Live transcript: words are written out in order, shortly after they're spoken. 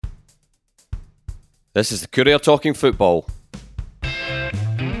This is the Courier Talking Football.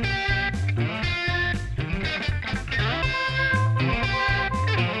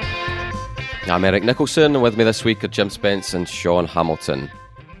 I'm Eric Nicholson, and with me this week are Jim Spence and Sean Hamilton.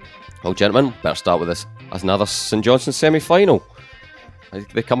 Well, gentlemen, better start with this as another St Johnstone semi-final.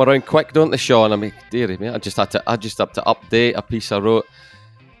 They come around quick, don't they, Sean? I mean, dearie me, I just had to update a piece I wrote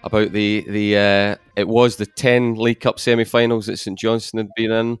about the it was the 10 League Cup semi-finals that St Johnstone had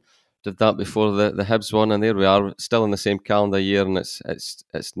been in. Did that before the Hibs one, and there we are, still in the same calendar year, and it's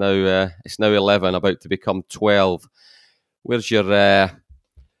now 11, about to become 12. Where's your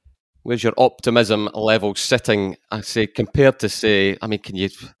optimism level sitting? I say compared to say, I mean,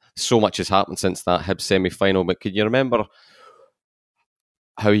 so much has happened since that Hibs semi-final, but can you remember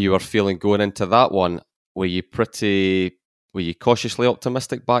how you were feeling going into that one? Were you cautiously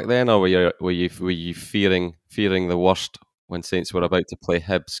optimistic back then, or were you fearing the worst when Saints were about to play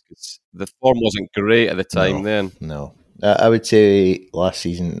Hibs? 'Cause the form wasn't great at the time then. No. I would say last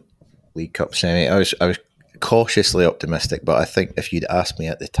season League Cup semi, I was cautiously optimistic, but I think if you'd asked me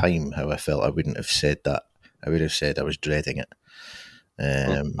at the time how I felt, I wouldn't have said that. I would have said I was dreading it.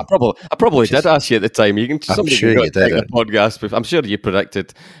 I probably did ask you at the time. You can. I'm sure you did. The podcast, but I'm sure you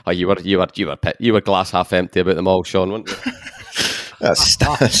predicted. You were glass half empty about them all, Sean, weren't you? That's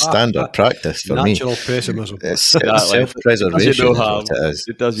standard practice for me. Natural pessimism. It's self-preservation.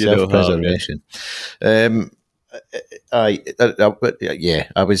 It does you no harm. Self-preservation. I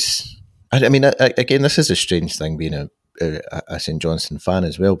was. I mean, again, this is a strange thing being a St Johnstone fan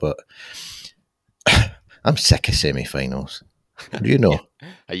as well, but I'm sick of semi-finals. You know,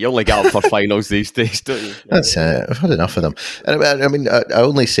 you only get up for finals these days, don't you? That's it. I've had enough of them. I mean, I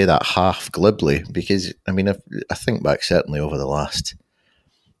only say that half glibly because, I mean, I think back certainly over the last,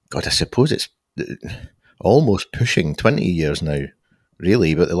 God, I suppose it's almost pushing 20 years now,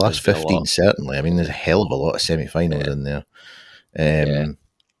 really, but the last 15 certainly. I mean, there's a hell of a lot of semi-finals in there.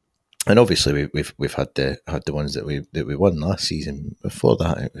 And obviously we've had the ones that we won last season. Before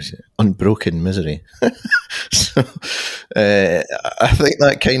that, it was unbroken misery. So I think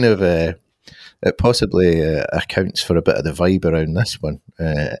that kind of it possibly accounts for a bit of the vibe around this one.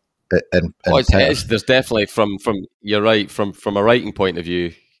 There's definitely from you're right from a writing point of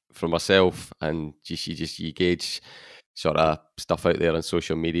view for myself, and you gauge sort of stuff out there on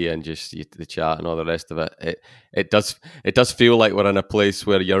social media and just the chat and all the rest of it. It does feel like we're in a place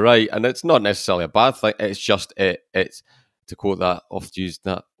where you're right, and it's not necessarily a bad thing. It's just it's to quote that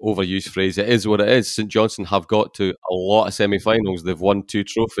overused phrase. It is what it is. St Johnstone have got to a lot of semi-finals. They've won 2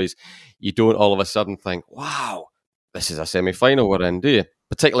 trophies. You don't all of a sudden think, "Wow, this is a semi-final we're in," do you?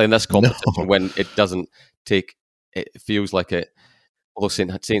 Particularly in this competition when it doesn't take. It feels like it. Although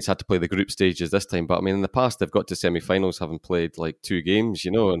Saints had to play the group stages this time, but I mean, in the past they've got to semi-finals having played like 2 games,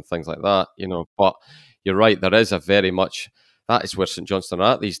 and things like that, But you're right, there is a very much that is where St Johnstone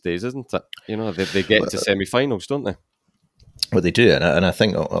are at these days, isn't it? They get to semi-finals, don't they? Well, they do, and I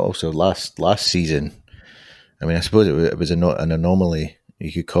think also last season, I mean, I suppose it was an anomaly.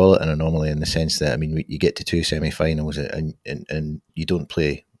 You could call it an anomaly in the sense that, I mean, you get to 2 semi-finals and you don't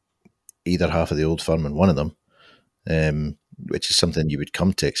play either half of the Old Firm in one of them. Which is something you would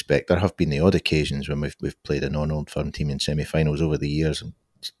come to expect. There have been the odd occasions when we've played a non-Old Firm team in semi-finals over the years. I'm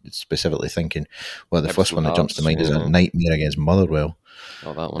specifically thinking, well, the first one that jumps to mind is a nightmare against Motherwell.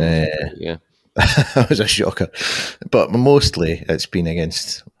 Oh, that one, yeah. That was a shocker. But mostly it's been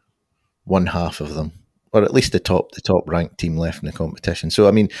against one half of them, or at least the top ranked team left in the competition. So,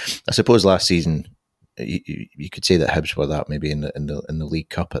 I mean, I suppose last season you could say that Hibs were that maybe in the League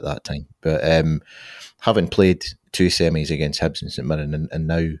Cup at that time. But having played 2 semis against Hibs and St Mirren, and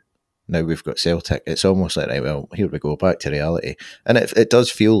now we've got Celtic, it's almost like, right, well, here we go, back to reality. And it does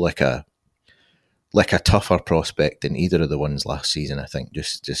feel like a tougher prospect than either of the ones last season, I think.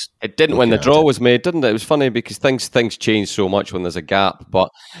 Just it didn't when the draw was made, didn't it? It was funny because things change so much when there's a gap. But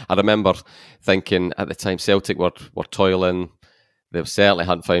I remember thinking at the time Celtic were toiling. They certainly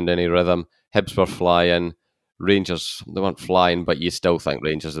hadn't found any rhythm. Hibs were flying. Rangers, they weren't flying, but you still think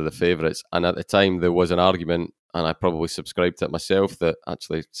Rangers are the favourites. And at the time, there was an argument, and I probably subscribed to it myself, that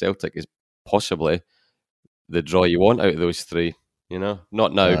actually Celtic is possibly the draw you want out of those 3.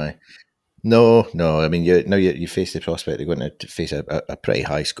 Not now. Aye. No. I mean, you face the prospect of going to face a pretty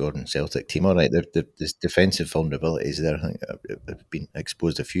high-scoring Celtic team. All right, there's defensive vulnerabilities there. I think they've been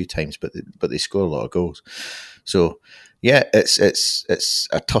exposed a few times, but they score a lot of goals. So, yeah, it's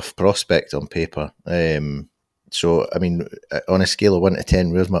a tough prospect on paper. So, I mean, on a scale of 1 to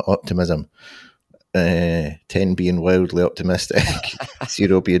 10, where's my optimism? 10 being wildly optimistic,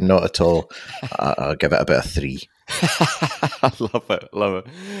 0 being not at all. I'll give it about a 3. I love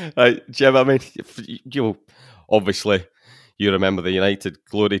it. Right, Jim, I mean, obviously you remember the United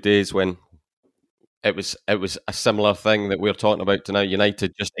glory days when it was a similar thing that we're talking about tonight.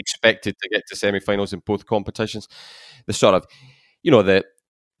 United just expected to get to semi-finals in both competitions. The sort of, the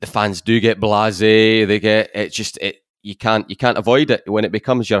fans do get blasé. They get it. Just it. You can't avoid it when it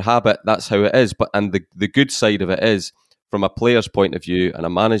becomes your habit. That's how it is. But and the good side of it is, from a player's point of view and a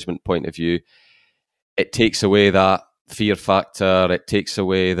management point of view, it takes away that fear factor. It takes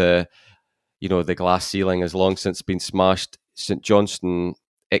away the glass ceiling has long since been smashed. St Johnstone,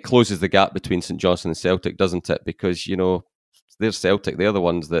 it closes the gap between St Johnstone and Celtic, doesn't it? Because they're Celtic. They're the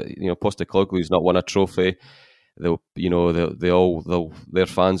ones that Postecoglou's not won a trophy. Their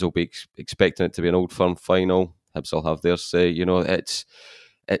fans will be expecting it to be an Old Firm final. Hibs will have their say. It's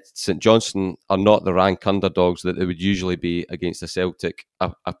St Johnstone are not the rank underdogs that they would usually be against a Celtic,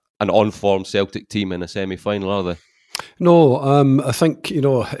 an on-form Celtic team in a semi-final, are they? No, I think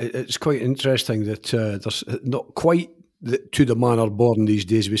it's quite interesting that there's not quite to the manner born these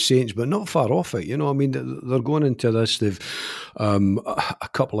days with Saints, but not far off it. I mean, they're going into this. They've a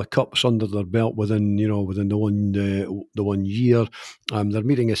couple of cups under their belt within the 1 year. They're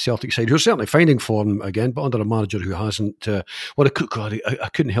meeting a Celtic side who's certainly finding form again, but under a manager who hasn't. I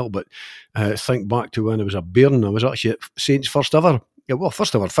couldn't help but think back to when I was a Bairn. I was actually at Saints' first ever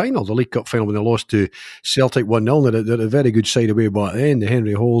final, the League Cup final, when they lost to Celtic 1-0. They're a very good side away back then. The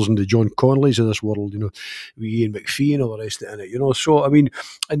Henry Halls and the John Conleys of this world, with Ian McPhee and all the rest of it, So, I mean,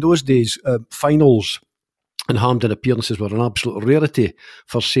 in those days, finals and Hampden appearances were an absolute rarity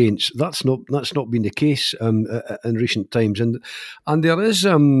for Saints. That's not been the case in recent times, and there is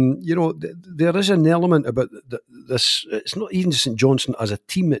there is an element about this. It's not even St Johnstone as a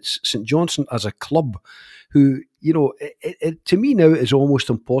team; it's St Johnstone as a club. Who to me now it is almost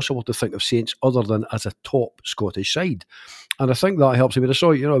impossible to think of Saints other than as a top Scottish side. And I think that helps. I mean, I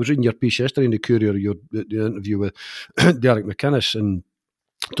was reading your piece yesterday in the Courier, the interview with Derek McInnes, and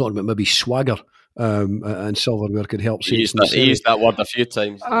talking about maybe swagger and silverware could help Saints. He used that word a few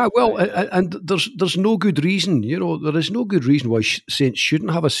times. And there's no good reason, there is no good reason why Saints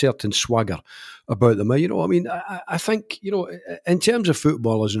shouldn't have a certain swagger about them. I think, in terms of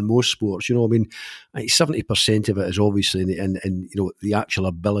football, as in most sports, 70% of it is obviously in the actual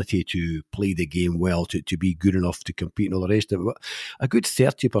ability to play the game well, to be good enough to compete and all the rest of it. But a good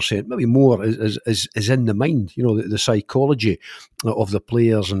 30%, maybe more, is in the mind, the psychology of the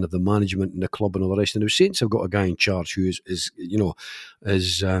players and of the management and the club and all the rest. And the Saints have got a guy in charge who is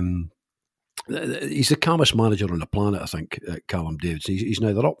he's the calmest manager on the planet, I think, Callum Davidson. He's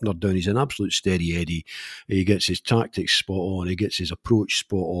neither up nor down. He's an absolute steady Eddie. He gets his tactics spot on. He gets his approach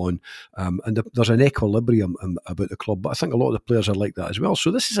spot on. And there's an equilibrium about the club. But I think a lot of the players are like that as well. So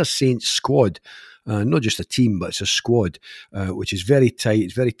this is a Saints squad. Not just a team, but it's a squad which is very tight.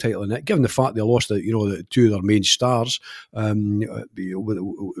 It's very tightly knit. Given the fact they lost the two of their main stars in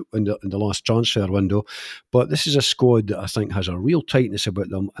the last transfer window, but this is a squad that I think has a real tightness about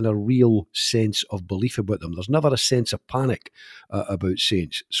them and a real sense of belief about them. There's never a sense of panic about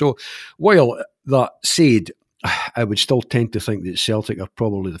Saints. So while that said, I would still tend to think that Celtic are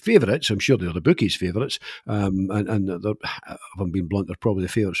probably the favourites. I'm sure they're the bookies' favourites. And if I'm being blunt, they're probably the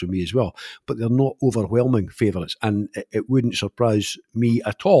favourites for me as well. But they're not overwhelming favourites. And it wouldn't surprise me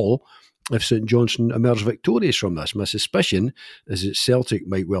at all if St Johnstone emerge victorious from this. My suspicion is that Celtic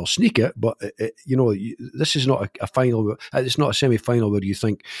might well sneak it, but this is not a final. It's not a semi-final where you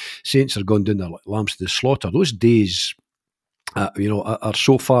think Saints are going down the lambs to the slaughter. Those days are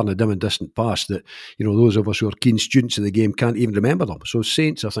so far in the dim and distant past that, those of us who are keen students of the game can't even remember them. So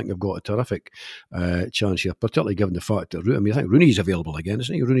Saints, I think, have got a terrific chance here, particularly given the fact that, I think Rooney's available again,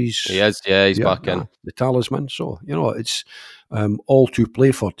 isn't he? He is, he's back in. The talisman. So, it's all to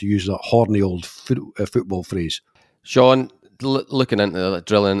play for, to use that horny old football phrase. Sean, drilling into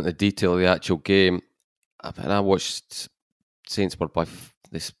the detail of the actual game, I watched Saints were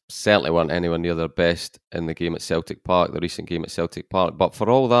they certainly weren't anywhere near their best in the game at Celtic Park, the recent game at Celtic Park. But for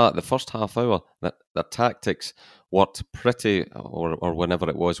all that, the first half hour, their tactics worked pretty, or whenever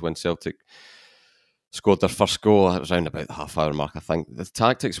it was when Celtic scored their first goal, it was around about the half-hour mark, I think. The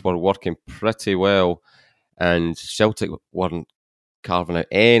tactics were working pretty well, and Celtic weren't carving out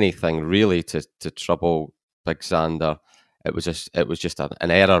anything really to trouble Big Xander. It was just an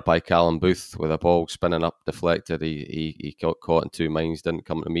error by Callum Booth with a ball spinning up, deflected. He got caught in two minds, didn't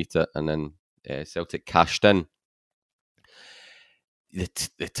come to meet it, and then Celtic cashed in. The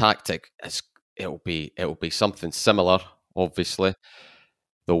tactic it'll be something similar. Obviously,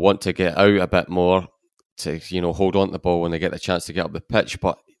 they'll want to get out a bit more to hold on to the ball when they get the chance to get up the pitch.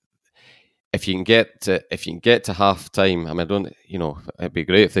 But if you can get to half time, I mean, it'd be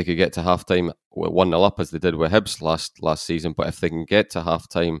great if they could get to half time 1-0 up as they did with Hibs last season. But if they can get to half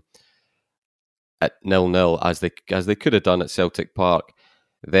time at 0-0 as they could have done at Celtic Park,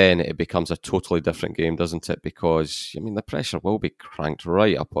 then it becomes a totally different game, doesn't it? Because the pressure will be cranked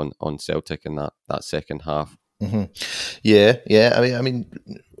right up on Celtic in that second half. Mm-hmm. Yeah. I mean,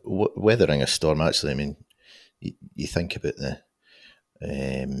 weathering a storm. Actually, you think about the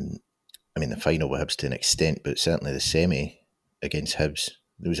final with Hibs to an extent, but certainly the semi against Hibs,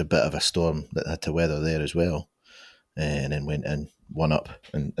 there was a bit of a storm that had to weather there as well, and then went in 1-up,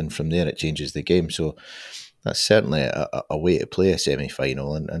 and from there it changes the game. So that's certainly a way to play a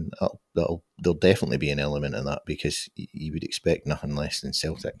semi-final, and there'll definitely be an element in that, because you would expect nothing less than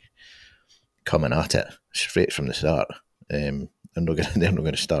Celtic coming at it straight from the start. They're not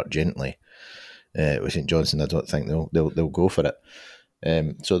going to start gently with St Johnstone. I don't think they'll go for it.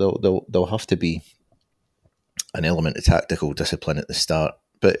 So there'll have to be an element of tactical discipline at the start.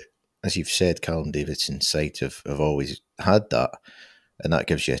 But as you've said, Callum Davidson's side have always had that, and that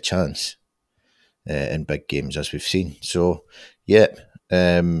gives you a chance in big games, as we've seen. So, yeah,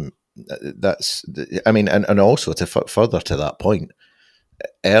 that's. And also to further to that point,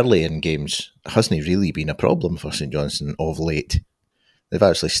 early in games hasn't really been a problem for St Johnstone of late. They've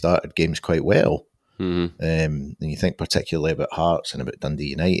actually started games quite well. Mm-hmm. And you think particularly about Hearts and about Dundee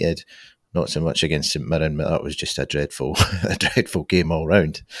United, not so much against St Mirren, but that was just a dreadful game all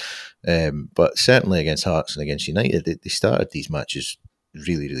round. But certainly against Hearts and against United, they started these matches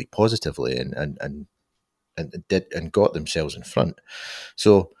really, really positively and got themselves in front.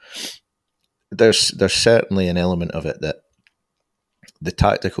 So there's certainly an element of it that the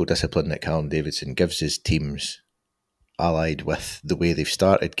tactical discipline that Callum Davidson gives his teams, allied with the way they've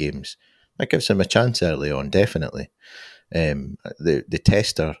started games, that gives him a chance early on, definitely. The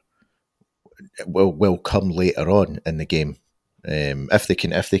tester will come later on in the game. If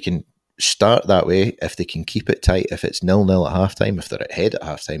they can start that way, if they can keep it tight, if it's 0-0 at half-time, if they're ahead at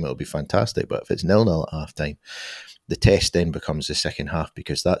half-time, it'll be fantastic. But if it's 0-0 at half-time, the test then becomes the second half,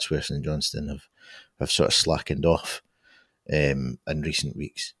 because that's where St Johnstone have sort of slackened off in recent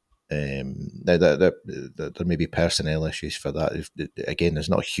weeks. Now there may be personnel issues for that. Again, there's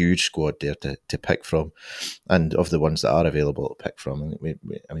not a huge squad there to pick from, and of the ones that are available to pick from,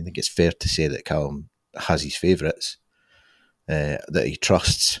 I think it's fair to say that Callum has his favourites that he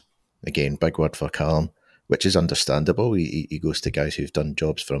trusts. Again, big word for Callum, which is understandable. He goes to guys who've done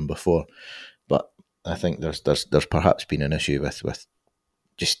jobs for him before, but I think there's perhaps been an issue with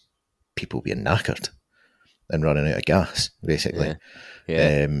just people being knackered and running out of gas, basically.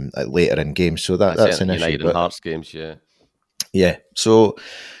 Yeah. Later in games, so that's an issue. United and Hearts games, yeah. So,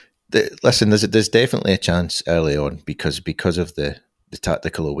 listen, there's definitely a chance early on because of the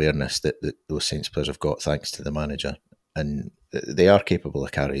tactical awareness that those Saints players have got, thanks to the manager, and they are capable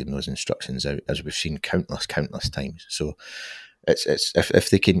of carrying those instructions out, as we've seen countless times. So, it's if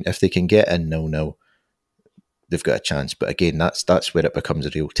they can get in 0-0, they've got a chance. But again, that's where it becomes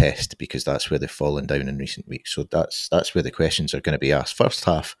a real test, because that's where they've fallen down in recent weeks. So that's where the questions are going to be asked. First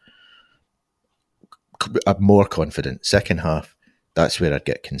half, I'm more confident. Second half, that's where I'd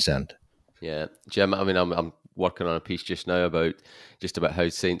get concerned. Yeah, Jim. I'm working on a piece just now about how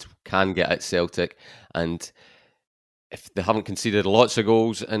Saints can get at Celtic, and if they haven't conceded lots of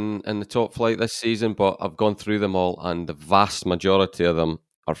goals in the top flight this season, but I've gone through them all, and the vast majority of them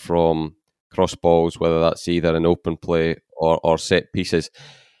are from cross balls, whether that's either an open play or set pieces.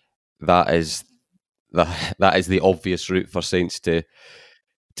 That is the obvious route for Saints to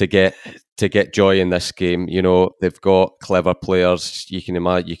get joy in this game. They've got clever players. You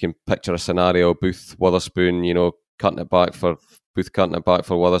can picture a scenario: Booth, Witherspoon, cutting it back for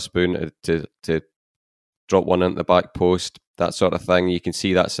Witherspoon to drop one into the back post, that sort of thing. You can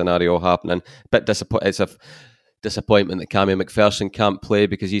see that scenario happening. It's a disappointment that Cammy McPherson can't play,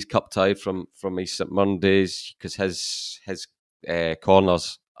 because he's cup tied from his St Mirren days, because his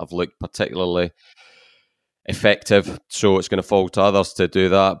corners have looked particularly effective. So it's going to fall to others to do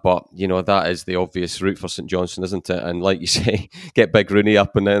that. But that is the obvious route for St Johnstone, isn't it? And like you say, get Big Rooney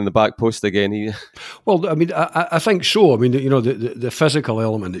up and in the back post again. Well, I think so. The physical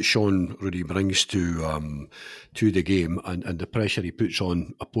element that Sean Rooney brings to the game, and the pressure he puts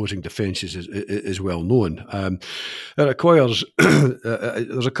on opposing defences is well known. It requires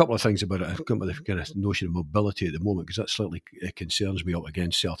there's a couple of things about it. I've got the kind of notion of mobility at the moment, because that slightly concerns me up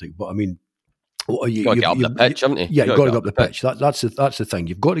against Celtic. But Well, you've got to get up the pitch, haven't you? Yeah, you've got to get up the pitch. That's the thing.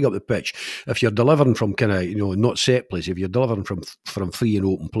 You've got to get up the pitch. If you're delivering from kind of, not set plays, if you're delivering from free and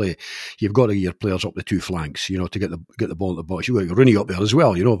open play, you've got to get your players up the two flanks, to get the ball in the box. You've got to get Rooney up there as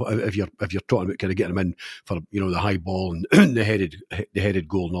well, if you're talking about kind of getting him in for, the high ball and the headed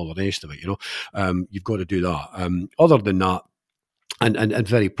goal and all the rest of it, you've got to do that. Other than that, and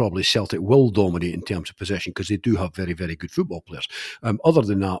very probably Celtic will dominate in terms of possession because they do have very, very good football players. Other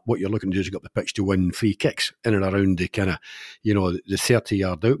than that, what you're looking to do is get up the pitch to win free kicks in and around the kind of, the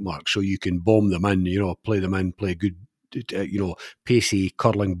 30-yard out mark, so you can bomb them in, play them in, play good, pacey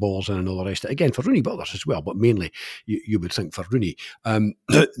curling balls in and all the rest of it. Again, for Rooney, but others as well, but mainly you would think for Rooney.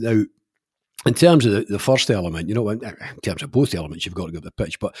 Now, in terms of the first element, in terms of both elements, you've got to get the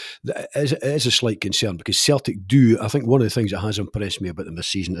pitch, but it is a slight concern because Celtic I think one of the things that has impressed me about them this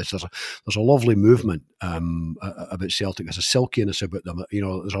season is there's a lovely movement about Celtic. There's a silkiness about them.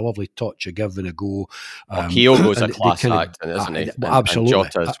 There's a lovely touch, a give and a go. Kyogo's a class act, isn't he? Absolutely.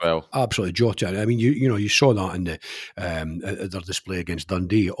 And Jota as well. Absolutely, Jota. I mean, you saw that in their display against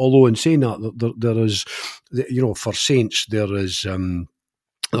Dundee. Although in saying that, there is, for Saints, there is...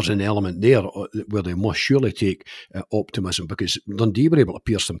 there's an element there where they must surely take optimism because Dundee were able to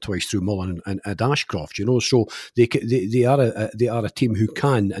pierce them twice through Mullen and Ashcroft, so they are a team who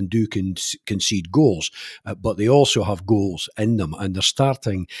can and do concede goals, but they also have goals in them, and they're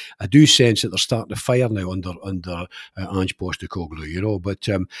starting. I do sense that they're starting to fire now under Ange Postecoglou,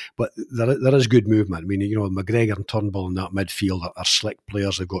 but there is good movement. I mean, McGregor and Turnbull in that midfield are slick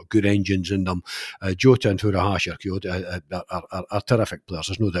players. They've got good engines in them. Jota and Furuhashi are terrific players.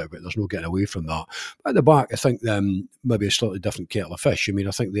 There's no doubt about it. There's no getting away from that. But at the back, I think maybe a slightly different kettle of fish. I mean,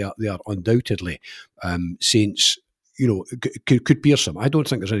 I think they are undoubtedly Saints. Could pierce them. I don't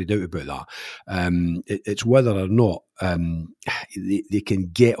think there's any doubt about that. It's whether or not they can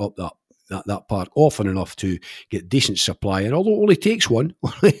get up that park often enough to get decent supply. And although it only takes one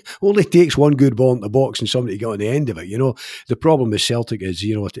good ball in the box and somebody to get on the end of it, the problem with Celtic is,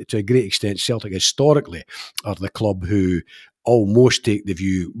 to a great extent, Celtic historically are the club who almost take the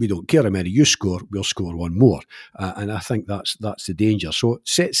view, we don't care how many you score, we'll score one more. And I think that's the danger. So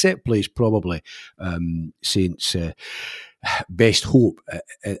set plays probably Saints' best hope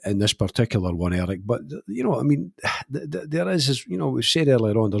in this particular one, Eric. But, I mean, there is, as we said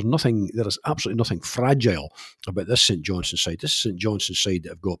earlier on, there is absolutely nothing fragile about this St Johnstone side. This St Johnstone side that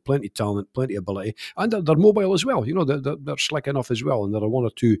have got plenty of talent, plenty of ability, and they're mobile as well. They're slick enough as well, and there are one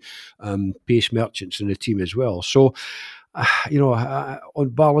or two pace merchants in the team as well. So, on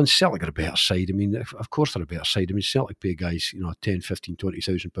balance, Celtic are a better side. I mean, of course they're a better side. I mean, Celtic pay guys, 10, 15,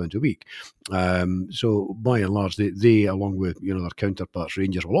 20,000 pounds a week. So by and large, they along with, their counterparts,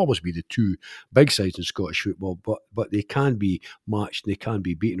 Rangers, will always be the two big sides in Scottish football, but they can be matched, they can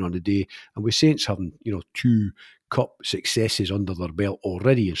be beaten on the day. And with Saints having, two cup successes under their belt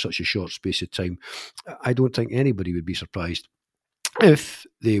already in such a short space of time, I don't think anybody would be surprised if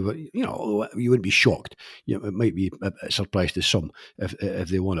they were, you wouldn't be shocked. It might be a surprise to some if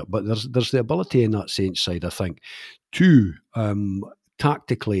they won it. But there's the ability in that Saints side, I think, to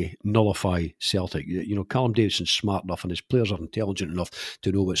tactically nullify Celtic. Callum Davidson's smart enough and his players are intelligent enough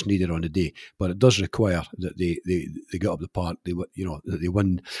to know what's needed on the day. But it does require that they get up the park. That they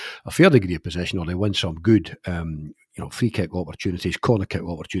win a fair degree of possession, or they win some good free kick opportunities, corner kick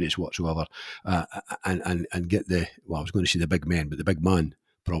opportunities whatsoever, and get I was going to say the big men, but the big man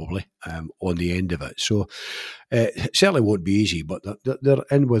probably on the end of it. So it certainly won't be easy, but they're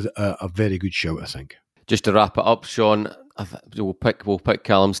in with a very good shout, I think. Just to wrap it up, Sean, we'll pick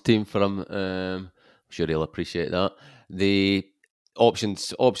Callum's team for him. I'm sure he'll appreciate that. The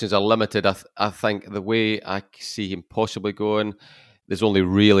options are limited. I think the way I see him possibly going, there's only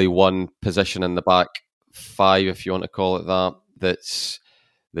really one position in the back five, if you want to call it that, that's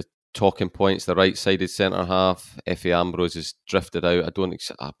the talking points. The right-sided centre half, Efe Ambrose has drifted out.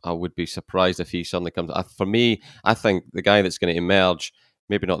 I would be surprised if he suddenly comes. For me, I think the guy that's going to emerge,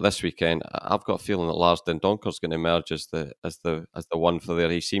 maybe not this weekend, I've got a feeling that Lars Den Donker's going to emerge as the one for there.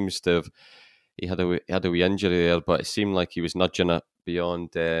 He seems to have he had a wee injury there, but it seemed like he was nudging it beyond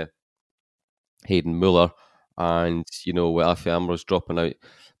Hayden Muller, and with Efe Ambrose dropping out,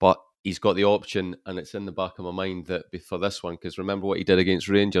 but he's got the option, and it's in the back of my mind that for this one, because remember what he did against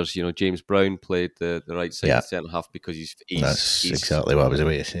Rangers. James Brown played the right side centre half because he's exactly what I was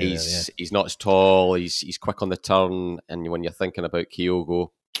about to say. He's not as tall. He's quick on the turn, and when you're thinking about Kyogo,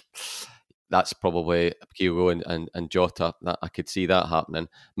 that's probably Kyogo and Jota. I could see that happening.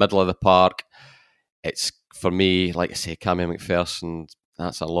 Middle of the park, it's for me, like I say, Cammy McPherson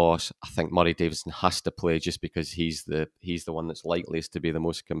a loss. I think Murray Davidson has to play just because he's the one that's likeliest to be the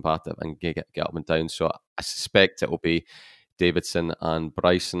most combative and get up and down. So I suspect it will be Davidson and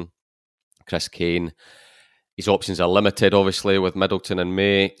Bryson. Chris Kane, his options are limited, obviously, with Middleton and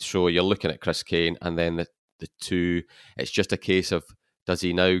May. So you're looking at Chris Kane, and then the two. It's just a case of, does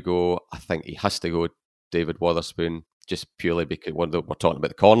he now go? I think he has to go David Wotherspoon, just purely because we're talking about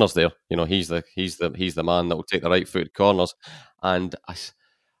the corners there. You know, he's the man that will take the right-footed corners, and I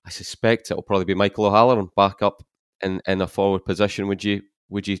suspect it will probably be Michael O'Halloran back up in a forward position. Would you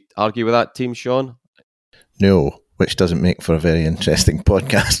argue with that team, Sean? No, which doesn't make for a very interesting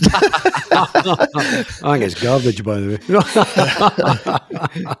podcast. I think it's garbage, by the way.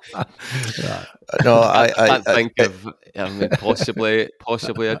 No, I can't think of. I mean, possibly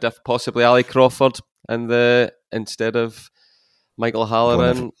Ali Crawford instead of Michael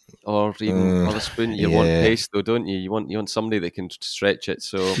O'Halloran or even Wotherspoon. You want pace, though, don't you? You want somebody that can stretch it.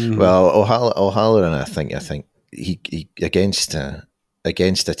 So well, O'Halloran, I think he against a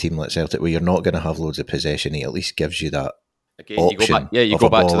team like Celtic, where you're not going to have loads of possession, he at least gives you that option. You go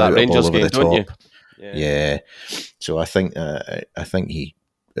back to that Rangers game, don't you? Yeah. So I think he,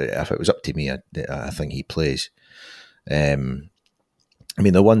 if it was up to me, I think he plays. I mean,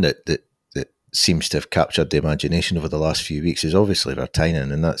 the one that seems to have captured the imagination over the last few weeks is obviously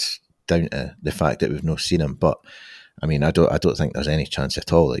Vertainen, and that's down to the fact that we've not seen him. But I mean, I don't think there's any chance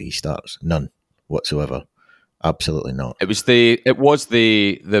at all that he starts. None whatsoever. Absolutely not. It was the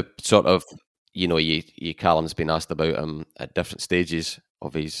sort of, you know, Callum's been asked about him at different stages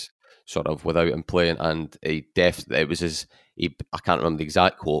of his sort of without him playing, and I can't remember the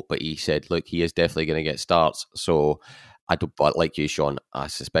exact quote, but he said, look, he is definitely going to get starts. So but like you, Sean, I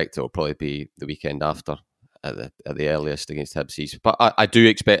suspect it will probably be the weekend after at the earliest against Hibs. But I do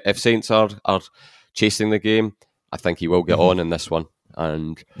expect, if Saints are chasing the game, I think he will get on in this one.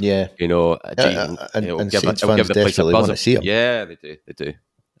 And you know, it'll give the place a buzz. Want to see him. Yeah, they do.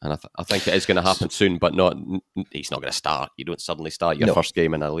 And I think it is going to happen soon, but he's not going to start. You don't suddenly start your first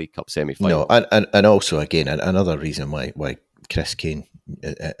game in a League Cup semi-final. No, and also again, another reason why Chris Kane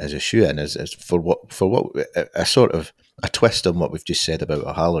is a shoe-in is for what a sort of a twist on what we've just said about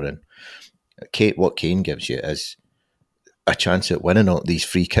O'Halloran. What Kane gives you is a chance at winning all these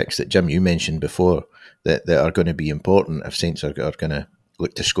free kicks that, Jim, you mentioned before, that are going to be important if Saints are going to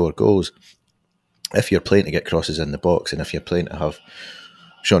look to score goals. If you're playing to get crosses in the box, and if you're playing to have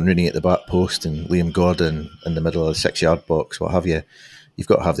Sean Rooney at the back post and Liam Gordon in the middle of the 6-yard box, what have you, you've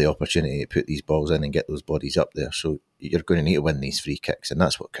got to have the opportunity to put these balls in and get those bodies up there. So you're going to need to win these free kicks, and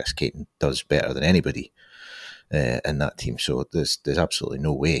that's what Chris Kane does better than anybody in that team. So there's absolutely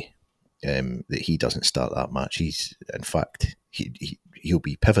no way that he doesn't start that match. He's, in fact, he'll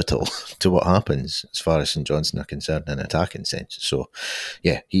be pivotal to what happens as far as St Johnstone are concerned in an attacking sense. So,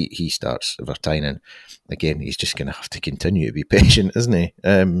 yeah, he starts Vertainen. Again, he's just going to have to continue to be patient, isn't he?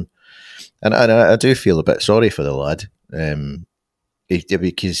 And I do feel a bit sorry for the lad,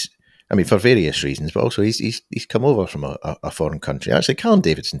 because, I mean, for various reasons, but also he's come over from a foreign country. Actually, Callum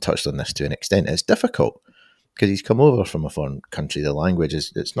Davidson touched on this to an extent. It's difficult because he's come over from a foreign country. The language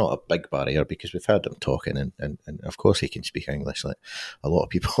it's not a big barrier because we've heard him talking, and of course he can speak English like a lot of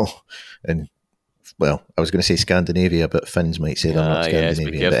people. And well, I was going to say Scandinavia, but Finns might say they're not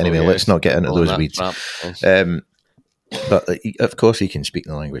Scandinavian. But anyway, let's not get into those weeds. But of course he can speak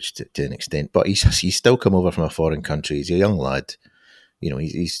the language to an extent. But he's still come over from a foreign country. He's a young lad. You know,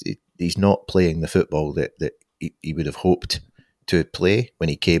 he's not playing the football that he would have hoped to play when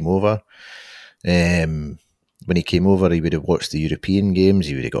he came over. When he came over, he would have watched the European games.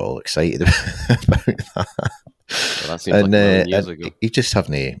 He would have got all excited about that. Well, that seems like years ago. He just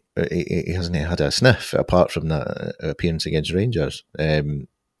he hasn't had a sniff apart from that appearance against Rangers.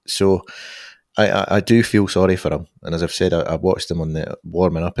 So I do feel sorry for him. And as I've said, I watched him on the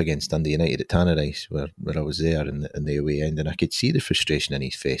warming up against Dundee United at Tannadice, where I was there in the away end, and I could see the frustration in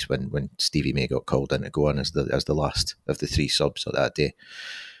his face when Stevie May got called in to go on as the last of the 3 subs of that day.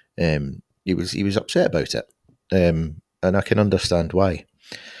 He was upset about it. And I can understand why.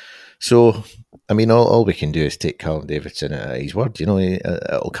 So, I mean, all we can do is take Callum Davidson at his word. You know,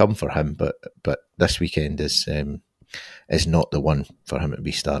 it'll come for him, but this weekend is not the one for him to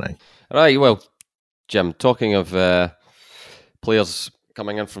be starting. Right, well, Jim, talking of players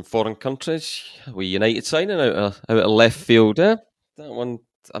coming in from foreign countries, we United signing out of left field. That one,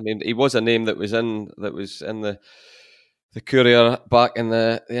 I mean, he was a name that was in the Courier back in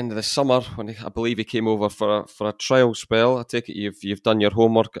the end of the summer when I believe he came over for a trial spell. I take it you've done your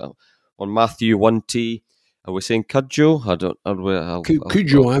homework on Matthew 1T. Are we saying Cudjoe? I don't.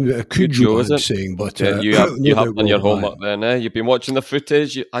 Cudjoe, I'm saying, but you have done your homework then. You've been watching the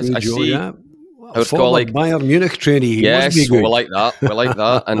footage. I see. Yeah. Former Bayern Munich trainee. Yes, we like that. We like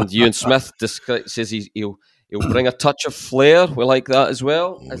that. And Ewan Smith says he'll bring a touch of flair. We like that as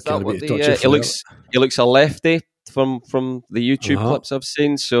well. Is that what he looks a lefty from the YouTube clips I've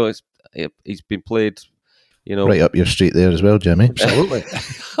seen. So he's been played. Right up your street there as well, Jimmy. Absolutely.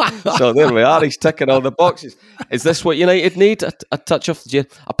 So there we are. He's ticking all the boxes. Is this what United need? A touch of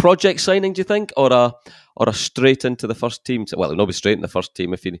a project signing? Do you think, or a straight into the first team? Well, it'll be straight in the first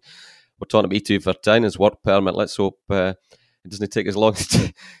team if we're talking about E2 Vertijnen's work permit. Let's hope it doesn't take as long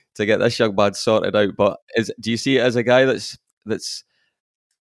to get this young man sorted out. But do you see it as a guy that's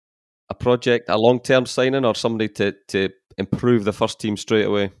a project, a long-term signing, or somebody to improve the first team straight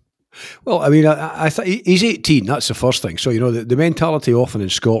away? Well, I mean, I think he's 18. That's the first thing. So the mentality often in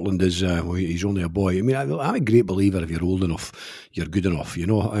Scotland is, he's only a boy. I mean, I'm a great believer if you're old enough, you're good enough. I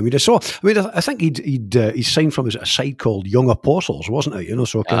mean, I think he'd signed from a side called Young Apostles, wasn't it?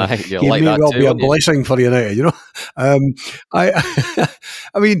 So he like may well too, be a blessing for United. I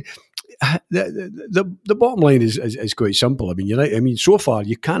mean. The bottom line is quite simple. I mean, United. I mean, so far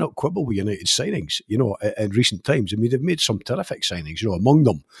you cannot quibble with United signings. In recent times, I mean, they've made some terrific signings. Among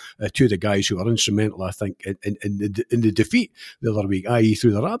them, two of the guys who are instrumental, I think, in the defeat the other week, i.e.,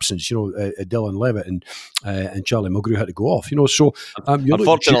 through their absence. Dylan Levitt and Charlie Mulgrew had to go off. So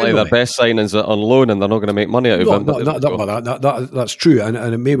unfortunately, their best signings are on loan, and they're not going to make money out of them. That's true, and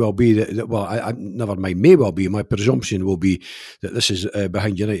it may well be that. Well, I never mind. May well be. My presumption will be that this is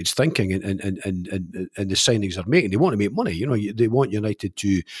behind United's thinking. And the signings they're making, they want to make money. They want United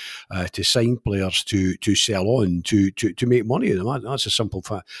to sign players to sell on to make money. That's a simple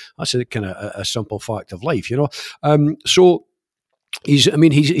fact. That's a kind of a simple fact of life. So.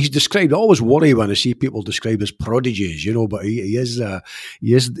 He's described. I always worry when I see people described as prodigies, but he is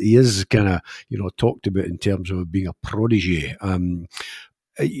kind of talked about in terms of being a prodigy.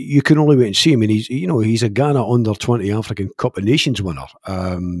 You can only wait and see. I mean, he's a Ghana under-20 African Cup of Nations winner,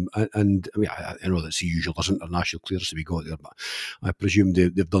 and I mean, I know that's the usual. There's international clearance to be got there, but I presume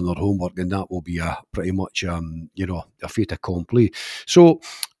they've done their homework, and that will be pretty much a fait accompli. So.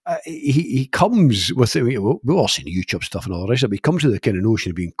 He comes with, we've all seen YouTube stuff and all the rest of it, but he comes with the kind of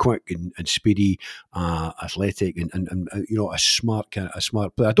notion of being quick and speedy, athletic, and a smart player.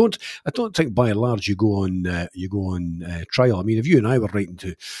 I don't think by and large you go on trial. I mean, if you and I were writing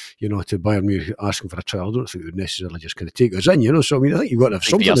to Bayern Munich asking for a trial, I don't think it would necessarily just kind of take us in. So I mean, I think you've got to have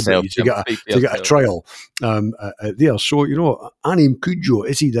something about you to get a trial there. So Anim Cudjoe,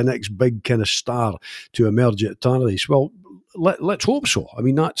 is he the next big kind of star to emerge at Tannadice? Well. Let's hope so. I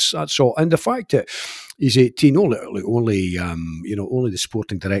mean, that's all. And the fact that he's 18, only the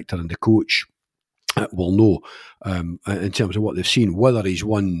sporting director and the coach will know in terms of what they've seen, whether he's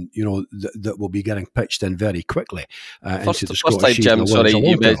one, that will be getting pitched in very quickly into the Scottish season.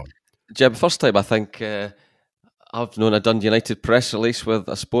 Jim, first time I think I've known a Dundee United press release with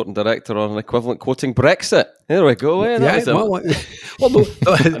a sporting director or an equivalent quoting Brexit. There we go.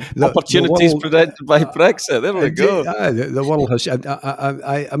 Opportunities presented by Brexit. There we go. The world has.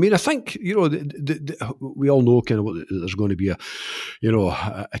 I mean, I think we all know kind of what there's going to be a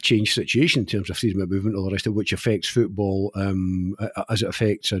change situation in terms of freedom of movement, all the rest of which affects football as it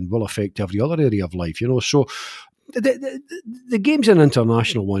affects and will affect every other area of life. So. The game's an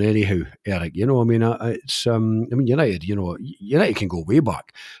international one, anyhow, Eric. It's. United. United can go way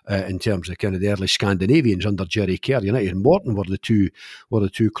back in terms of kind of the early Scandinavians under Jerry Kerr. United and Morton were the two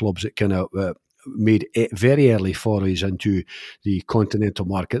clubs that kind of made very early forays into the continental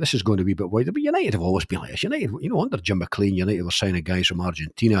market. This is going to be a bit wider, but United have always been like this. United, under Jim McLean, United were signing guys from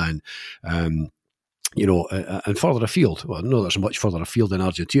Argentina and. And further afield. Well, I know there's much further afield than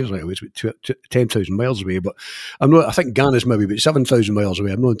Argentina right away. It's about 10,000 miles away, but I think Ghana's maybe about 7,000 miles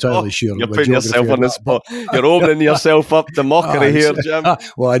away. I'm not entirely sure. You're putting yourself on the spot. You're opening yourself up to mockery here, Jim.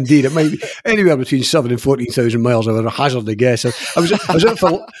 Well, indeed, it might be anywhere between 7,000 and 14,000 miles. I would hazard a guess. I was out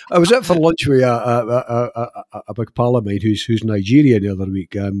for lunch with a big pal of mine who's Nigerian the other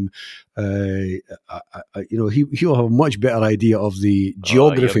week. He'll have a much better idea of the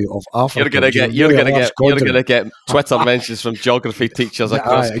geography of Africa. You're gonna get Twitter mentions from geography teachers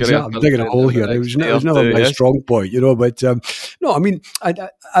across Korea. I'm digging a hole here. It was never my strong point, but No, I mean, I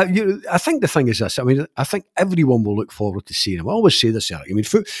think the thing is this. I mean, I think everyone will look forward to seeing him. I always say this, Eric. I mean,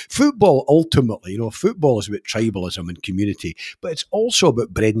 football ultimately, football is about tribalism and community, but it's also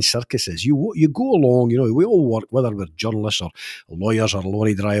about bread and circuses. You go along, we all work, whether we're journalists or lawyers or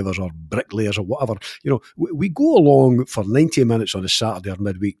lorry drivers or bricklayers or whatever. We go along for 90 minutes on a Saturday or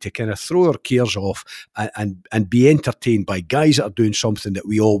midweek to kind of throw our cares off and be entertained by guys that are doing something that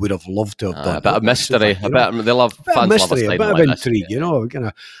we all would have loved to have done. A bit of mystery. They love fans mystery, love a bit of like intrigue,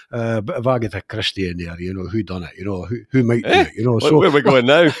 this. A bit of Agatha Christie in there, who done it, who might do it, So where are we going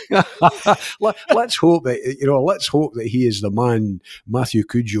now? let's hope that he is the man, Matthew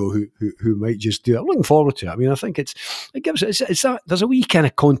Cudjoe, who might just do it. I'm looking forward to it. I mean, I think it's that there's a wee kind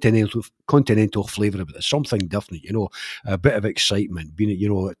of continental flavour about it, something different, a bit of excitement, being at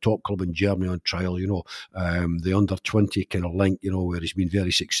a top club in Germany on trial, the under-20 kind of link, where he's been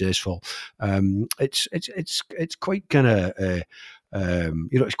very successful. It's quite kind of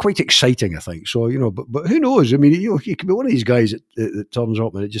it's quite exciting, I think. So but who knows? I mean, he could be one of these guys that turns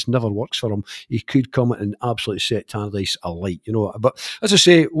up and it just never works for him. He could come and absolutely set Tannadice alight, But as I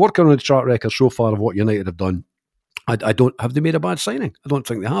say, working on the track record so far of what United have done, I don't have they made a bad signing. I don't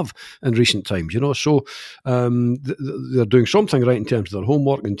think they have in recent times, So they're doing something right in terms of their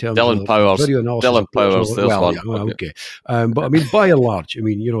homework, in terms Dylan of Powers. video analysis. Dylan Powers, there's one. Yeah, okay. But I mean, by and large, I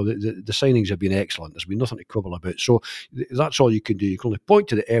mean, the signings have been excellent. There's been nothing to quibble about. So that's all you can do. You can only point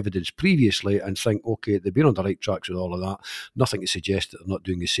to the evidence previously and think, okay, they've been on the right tracks with all of that. Nothing to suggest that they're not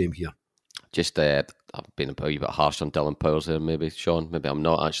doing the same here. Just I've been a wee bit harsh on Dylan Powers there, maybe, Sean. Maybe I'm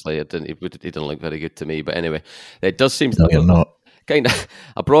not actually. He didn't look very good to me. But anyway, it does seem no, you're not. Kind of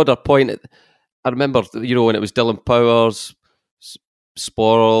a broader point. I remember, when it was Dylan Powers,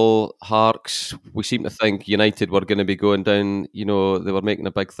 Sporrell, Harkes, we seem to think United were going to be going down. They were making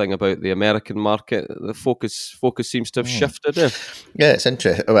a big thing about the American market. The focus seems to have shifted. Yeah, it's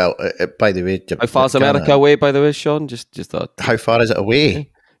interesting. Well, by the way, how far is America away? By the way, Sean, just thought. How far is it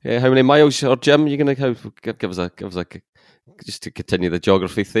away? Yeah, how many miles, or Jim? You're going to give us a just to continue the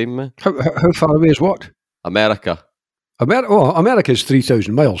geography theme. How far away is what? America. America is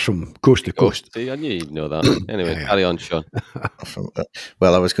 3,000 miles from coast to coast. See, I knew you'd know that. Anyway, carry on, Sean.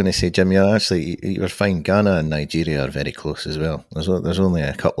 Well, I was going to say, Jim, you were fine. Ghana and Nigeria are very close as well. There's only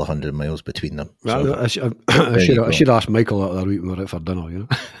a couple of 100 miles between them. So, I should ask Michael that other week when we were out for dinner.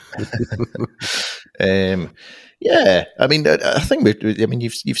 Yeah, I mean, I think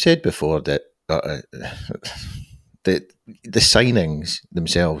you've said before that the signings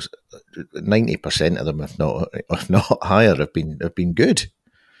themselves, 90% of them, if not higher, have been good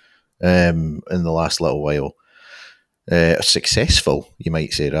in the last little while. Successful, you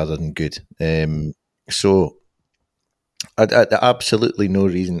might say, rather than good. So I absolutely no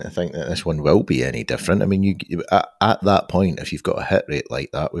reason to think that this one will be any different. I mean, at that point, if you've got a hit rate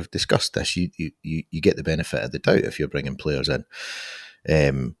like that, we've discussed this, you get the benefit of the doubt if you're bringing players in.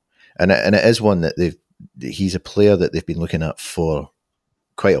 And it is one that he's a player that they've been looking at for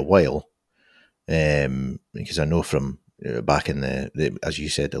quite a while. Because I know from back in the as you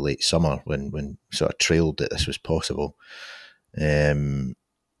said, the late summer when sort of trailed that this was possible,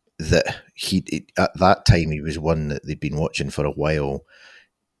 that he at that time he was one that they'd been watching for a while,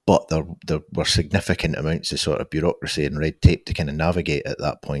 but there were significant amounts of sort of bureaucracy and red tape to kind of navigate at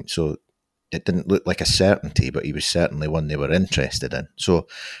that point. So it didn't look like a certainty, but he was certainly one they were interested in. So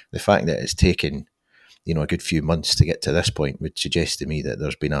the fact that it's taken, a good few months to get to this point would suggest to me that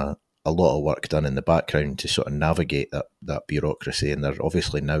there's been a lot of work done in the background to sort of navigate that bureaucracy, and they're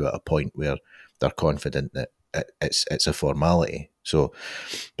obviously now at a point where they're confident that it's a formality. So,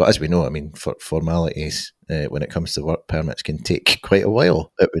 but as we know, I mean, for formalities when it comes to work permits can take quite a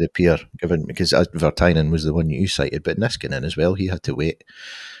while, it would appear, given because Virtanen was the one you cited, but Niskanen as well, he had to wait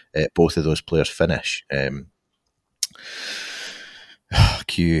both of those players finish.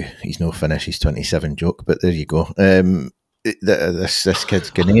 Q, he's no finish, he's 27 joke, but there you go. This kid's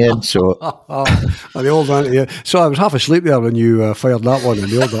Ghanaian, so the old auntie. Yeah. So I was half asleep there when you fired that one, and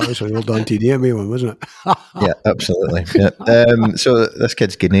the old Auntie Naomi one, wasn't it? Yeah, absolutely. Yeah. So this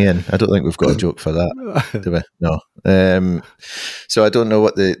kid's Ghanaian. I don't think we've got a joke for that, do we? No. So I don't know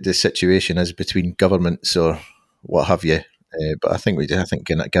what the situation is between governments or what have you. But I think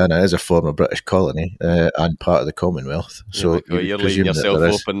Ghana is a former British colony and part of the Commonwealth. So you're leaving yourself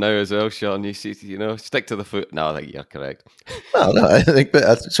open now as well, Sean. You see, stick to the foot. No, I think you're correct. Well, no, I think, but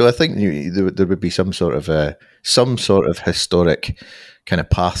I think there would be some sort of historic kind of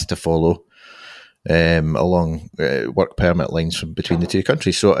path to follow along work permit lines from between the two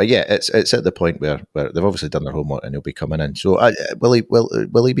countries. So yeah, it's at the point where they've obviously done their homework and he'll be coming in. So will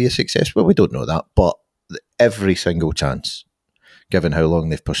he be a success? Well, we don't know that, but every single chance given how long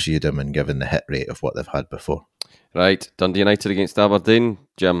they've pursued him and given the hit rate of what they've had before. Right, Dundee United against Aberdeen,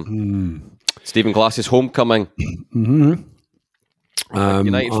 Jim. Stephen Glass's homecoming. Mm-hmm.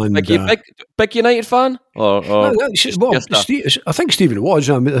 Big United fan? Or I think Stephen was.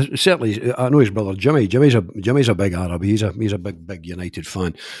 Certainly, I know his brother Jimmy. Jimmy's a big Arab. He's a big United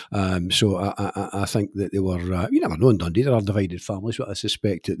fan. So I think that they were. You never know in Dundee. There are divided families, but I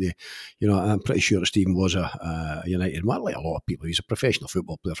suspect that I'm pretty sure that Stephen was a United man, like a lot of people. He's a professional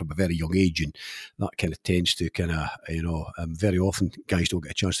football player from a very young age, and that kind of tends to very often guys don't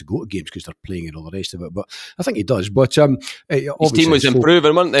get a chance to go to games because they're playing and all the rest of it. But I think he does. But his team was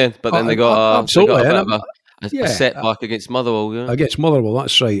improving, weren't they? But then they got absolutely a setback against Motherwell. Yeah. Against Motherwell,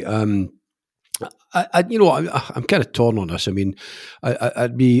 that's right. I'm kind of torn on this. I mean, I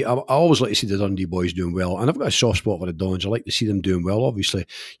always like to see the Dundee boys doing well, and I've got a soft spot for the Dons. I like to see them doing well. Obviously,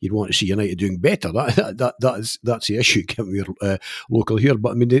 you'd want to see United doing better. That's the issue. Given we're local here,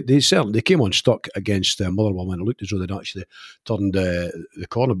 but I mean, they came unstuck against Motherwell, and it looked as though they'd actually turned the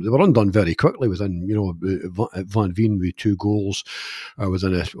corner. But they were undone very quickly within Van Veen with 2 goals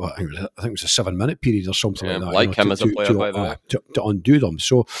within I think it was a 7-minute period or something like that. Like him as a player, by the way, to undo them.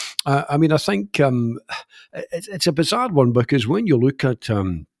 So I mean, I think. It's a bizarre one because when you look at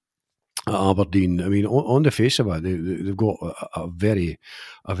Aberdeen, I mean, on the face of it, they've got a very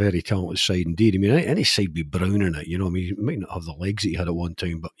talented side indeed. I mean, any side be Brown in it, I mean, he might not have the legs that he had at one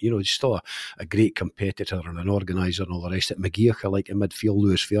time, but, he's still a great competitor and an organiser and all the rest of it. McGeoch, I like in midfield,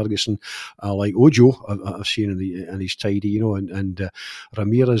 Lewis Ferguson, I like Ojo, I've seen and he's tidy, and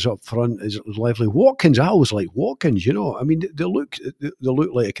Ramirez up front is lively. Watkins, I always like Watkins, I mean, they look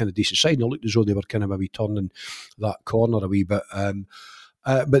like a kind of decent side, and they looked as though they were kind of maybe turning that corner a wee bit.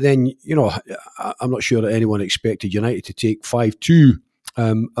 But then, I'm not sure that anyone expected United to take 5-2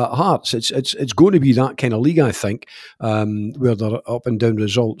 at Hearts. It's going to be that kind of league, I think, where there are up and down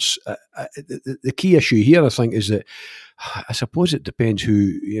results. The key issue here, I think, is that I suppose it depends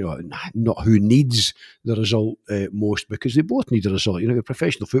who, not who needs the result most, because they both need the result. You're a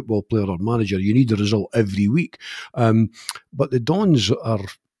professional football player or manager, you need the result every week. But the Dons are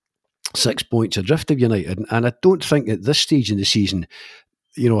 6 points adrift of United, and I don't think at this stage in the season,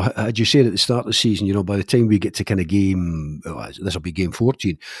 had you said at the start of the season, by the time we get to kind of this will be game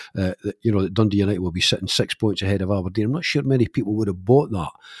 14, that Dundee United will be sitting 6 points ahead of Aberdeen. I'm not sure many people would have bought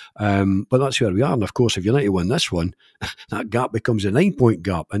that. But that's where we are. And of course, if United win this one, that gap becomes a 9-point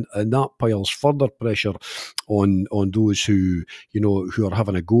gap. And that piles further pressure on those who are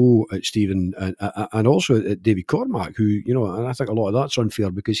having a go at Stephen and also at David Cormack, who, and I think a lot of that's unfair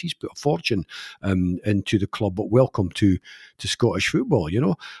because he's put a fortune into the club, but welcome to Scottish football,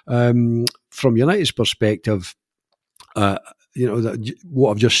 From United's perspective, what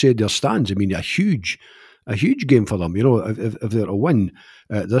I've just said there stands. I mean, a huge game for them, if they're to win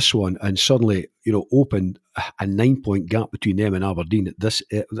this one and suddenly, open a 9-point gap between them and Aberdeen at this,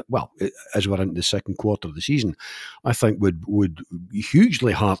 as we're into the second quarter of the season, I think would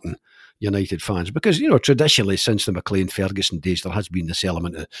hugely hearten United fans, because traditionally since the McLean-Ferguson days there has been this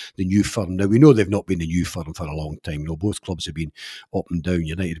element of the new firm. Now we know they've not been the new firm for a long time. Both clubs have been up and down.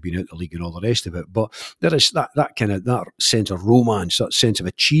 United have been out of the league and all the rest of it, but there is that kind of that sense of romance, that sense of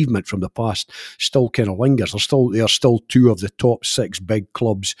achievement from the past still kind of lingers. They are still 2 of the top 6 big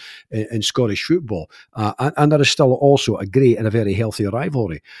clubs in Scottish football, and there is still also a great and a very healthy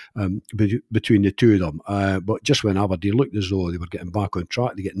rivalry between the 2 of them. But just when Aberdeen looked as though they were getting back on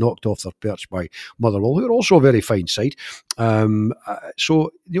track, they get knocked off their perch by Motherwell, who are also a very fine side.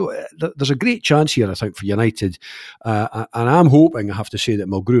 So there's a great chance here, I think, for United, and I'm hoping, I have to say, that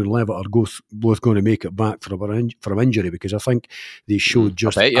Mulgrew and Levitt are both going to make it back from injury, because I think they showed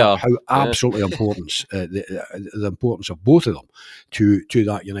just how absolutely important the importance of both of them to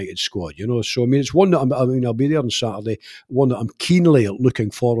that United squad. So I mean, it's one that I'll be there on Saturday. One that I'm keenly looking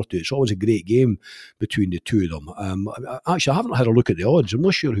forward to. It's always a great game between the 2 of them. Actually, I haven't had a look at the odds. I'm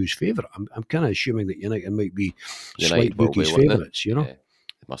not sure who's favourite. I'm kind of assuming that United might be slight bookies favourites. Yeah, it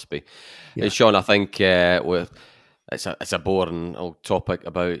must be. Yeah. Sean, I think it's a boring old topic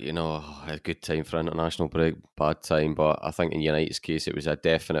about a good time for international break, bad time. But I think in United's case, it was a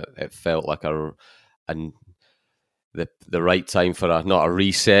definite. It felt like the right time for not a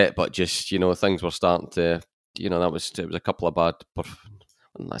reset, but just things were starting to it was a couple of bad.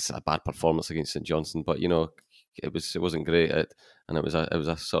 That's a bad performance against St Johnstone, but it wasn't great. And it was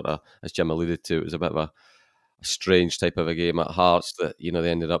a sort of, as Jim alluded to, it was a bit of a strange type of a game at Hearts that they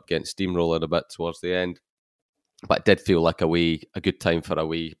ended up getting steamrolled a bit towards the end. But it did feel like a good time for a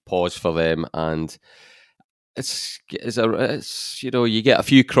wee pause for them. And it's you get a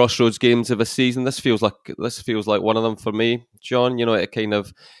few crossroads games of a season. This feels like one of them for me, John. It kind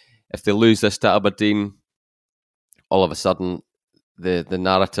of, if they lose this to Aberdeen, all of a sudden the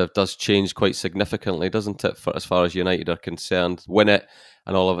narrative does change quite significantly, doesn't it? For as far as United are concerned, win it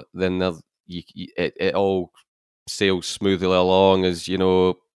and all of it, then it all sails smoothly along as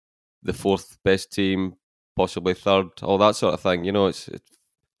the fourth best team, possibly third, all that sort of thing.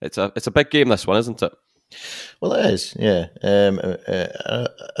 It's a big game, this one, isn't it? Well, it is, yeah.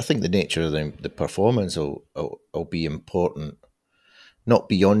 I think the nature of the performance will be important, not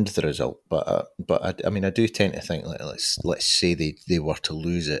beyond the result, but I do tend to think, like, let's say they were to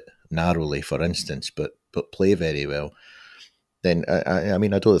lose it narrowly, for instance, but play very well. Then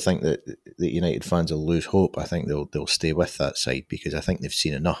I don't think that the United fans will lose hope. I think they'll stay with that side, because I think they've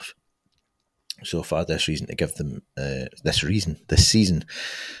seen enough so far this season to give them this season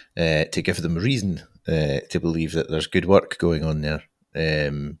to give them reason to believe that there's good work going on there.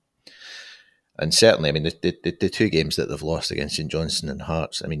 And certainly, the two games that they've lost against St Johnstone and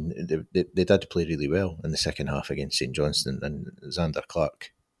Hearts, they did play really well in the second half against St Johnstone, and Zander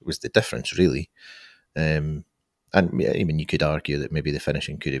Clark was the difference, really. And you could argue that maybe the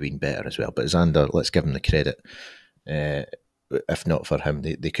finishing could have been better as well. But Zander, let's give him the credit. If not for him,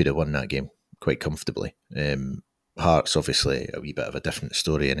 they could have won that game quite comfortably. Hearts, obviously, a wee bit of a different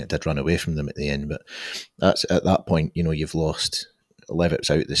story, and it did run away from them at the end. But that's at that point, you've lost Levitt's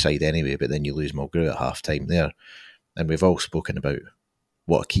out the side anyway, but then you lose Mulgrew at half time there. And we've all spoken about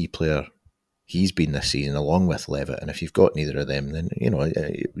what a key player he's been this season, along with Levitt. And if you've got neither of them, then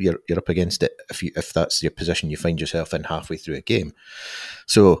you're up against it. If that's your position you find yourself in halfway through a game.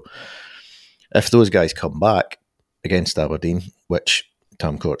 So if those guys come back against Aberdeen, which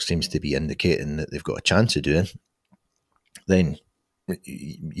Tam Court seems to be indicating that they've got a chance of doing, then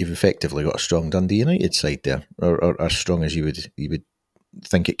you've effectively got a strong Dundee United side there, or as strong as you would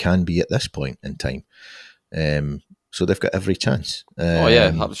think it can be at this point in time. So they've got every chance.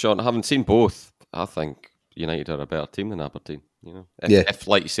 Sean, having seen both, I think United are a better team than Aberdeen. If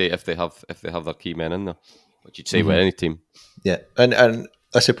like you say, if they have their key men in there, which you'd say with any team. Yeah, and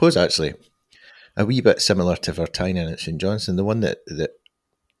I suppose actually a wee bit similar to Vertainen at St Johnstone, the one that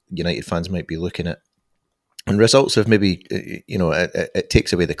United fans might be looking at. And results have maybe, it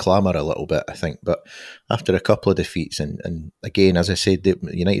takes away the clamour a little bit, I think. But after a couple of defeats, and again, as I said, the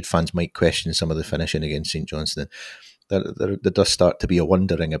United fans might question some of the finishing against St Johnstone. There does start to be a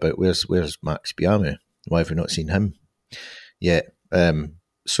wondering about where's Max Biamou? Why have we not seen him yet?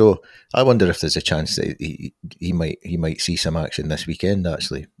 So I wonder if there's a chance that he might see some action this weekend,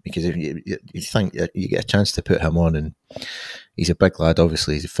 actually, because if you think you get a chance to put him on, and he's a big lad,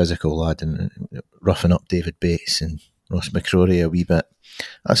 obviously he's a physical lad, and roughing up David Bates and Ross McCrory a wee bit.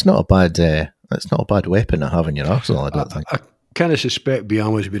 That's not a bad weapon to have in your arsenal, I don't think. I kind of suspect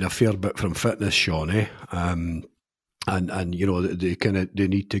Biamou's been a fair bit from fitness, Sean, And they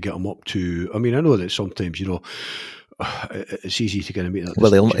need to get him up to. I know that sometimes it's easy to kind of make that.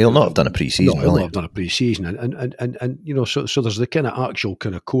 Well, he'll not have done a pre-season. No, he'll not have done a pre-season, and so there's the kind of actual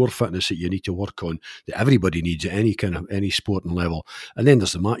kind of core fitness that you need to work on, that everybody needs at any sporting level, and then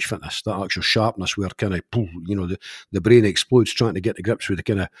there's the match fitness, that actual sharpness where kind of the brain explodes trying to get to grips with the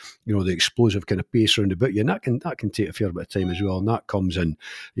kind of the explosive kind of pace around the boot, and that can take a fair bit of time as well, and that comes in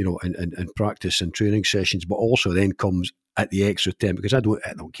in practice and training sessions, but also then comes at the extra time, because I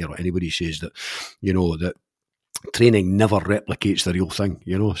don't care what anybody says that that training never replicates the real thing,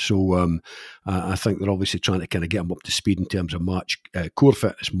 So I think they're obviously trying to kind of get them up to speed in terms of core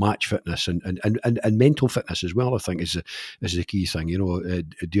fitness, match fitness, and mental fitness as well. I think is the key thing,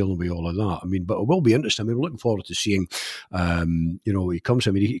 dealing with all of that. But it will be interesting. We're looking forward to seeing. He comes.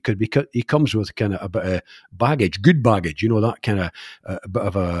 He comes with kind of a bit of baggage, good baggage. That kind of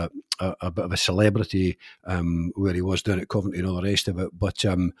a bit of a celebrity where he was down at Coventry and all the rest of it. But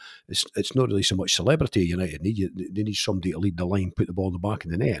it's not really so much celebrity United need. They need somebody to lead the line, put the ball in the back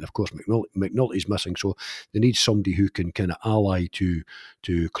of the net, and of course McNulty's missing, so they need somebody who can kind of ally to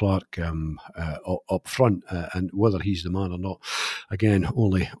Clark up front, and whether he's the man or not, again,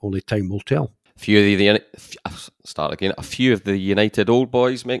 only time will tell. A few of the United old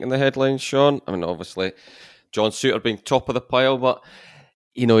boys making the headlines, Sean. Obviously John Souttar being top of the pile, but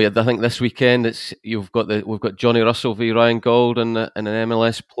I think this weekend we've got Johnny Russell v Ryan Gauld in an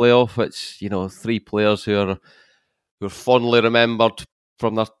MLS playoff. It's three players who are fondly remembered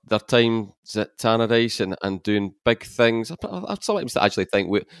from their times at Tannadice and doing big things. I sometimes actually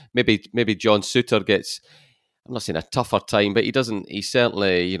think maybe John Souttar gets, I'm not saying a tougher time, but he doesn't. He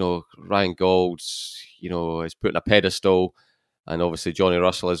certainly, Ryan Gould's, is put on a pedestal, and obviously Johnny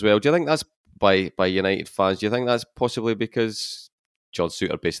Russell as well. Do you think that's by United fans. Do you think that's possibly because John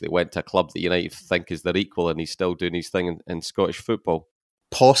Souttar basically went to a club that United think is their equal, and he's still doing his thing in Scottish football?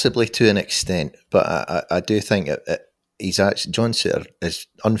 Possibly to an extent, but I do think he's actually, John Souttar is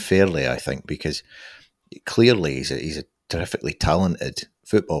unfairly, I think, because clearly he's a terrifically talented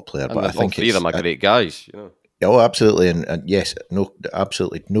football player. And but I think three of them are great guys. Oh, absolutely, and yes, no,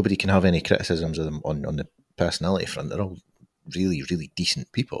 absolutely, nobody can have any criticisms of them on the personality front. They're all really, really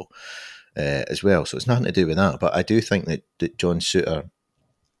decent people as well. So it's nothing to do with that. But I do think that John Souttar,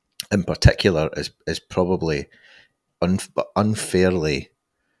 in particular, is probably unfairly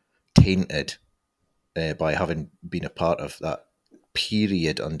tainted by having been a part of that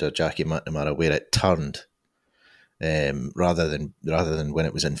period under Jackie McNamara where it turned, rather than when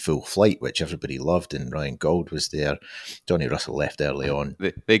it was in full flight, which everybody loved, and Ryan Gauld was there. Johnny Russell left early on.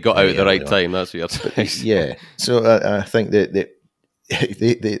 They got out at the right time. That's what you're saying. Yeah, so I think that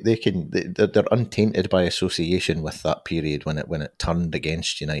they're untainted by association with that period when it turned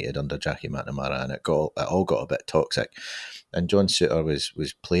against United under Jackie McNamara, and it all got a bit toxic. And John Souttar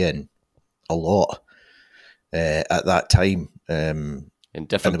was playing a lot at that time. In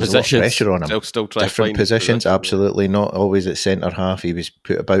different and there was positions. A lot of pressure on him. Still trying different to find positions, absolutely. Not always at centre half. He was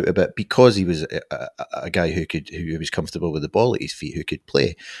put about a bit because he was a guy who was comfortable with the ball at his feet, who could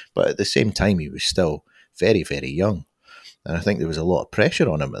play. But at the same time, he was still very, very young. And I think there was a lot of pressure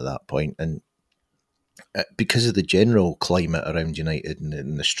on him at that point. And because of the general climate around United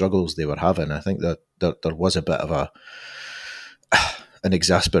and the struggles they were having, I think that there was a bit of an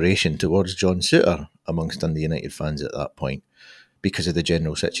exasperation towards John Souttar amongst Dundee United fans at that point, because of the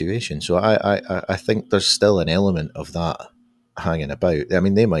general situation. So I think there's still an element of that hanging about. I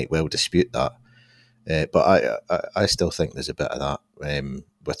mean, they might well dispute that, but I still think there's a bit of that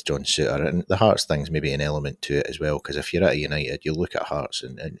with John Souttar. And the Hearts thing's maybe an element to it as well, because if you're at United, you look at Hearts,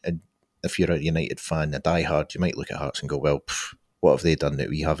 and if you're a United fan, a diehard, you might look at Hearts and go, well, what have they done that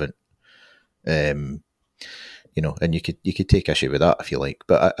we haven't? And you could take issue with that if you like,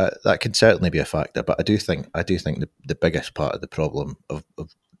 but that can certainly be a factor. But I do think the biggest part of the problem of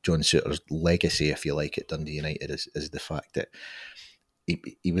John Souttar's legacy, if you like, at Dundee United is the fact that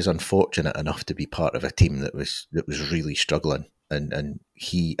he was unfortunate enough to be part of a team that was really struggling, and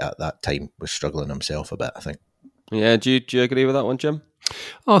he at that time was struggling himself a bit, I think. Yeah, do you agree with that one, Jim?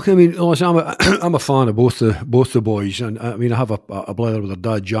 Oh, I mean, listen, I'm a fan of both the boys, and I mean, I have a blather with their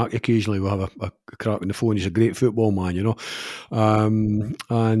dad, Jack. Occasionally, we have a crack on the phone. He's a great football man, and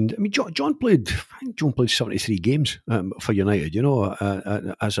I mean, John played 73 games for United.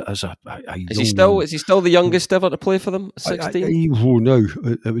 As a is he still the youngest ever to play for them? 16. No,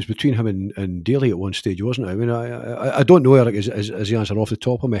 it was between him and Daly at one stage, wasn't it? I mean, I don't know, Eric, as the answer off the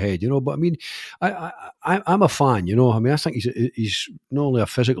top of my head, but I mean, I'm a fan. I mean, I think he's not only a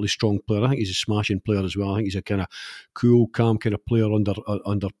physically strong player, I think he's a smashing player as well. I think he's a kind of cool, calm kind of player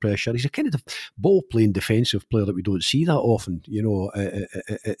under pressure. He's a kind of ball-playing defensive player that we don't see that often, in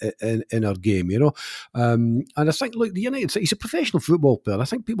our game, And I think, look, the United, he's a professional football player. I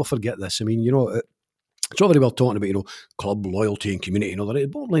think people forget this. I mean, it's all very well talking about, club loyalty and community and all that. The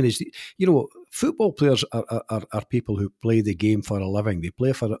bottom line is, football players are people who play the game for a living. They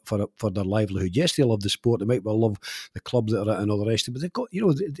play for their livelihood. Yes, they love the sport. They might well love the club that they're at and all the rest of it. But they've got,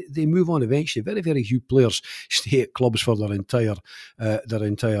 they move on eventually. Very, very few players stay at clubs for their entire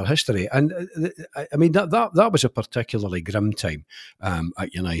history. And I mean, that was a particularly grim time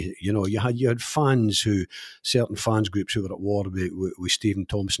at United. You had fans certain fans groups who were at war with Stephen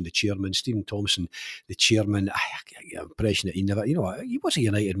Thompson, the chairman. Stephen Thompson, the chairman, I get the impression that he never, he was a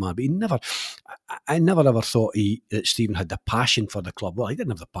United man, but I never ever thought that Stephen had the passion for the club. Well, he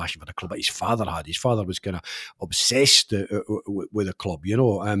didn't have the passion for the club, but his father had. His father was kind of obsessed with the club.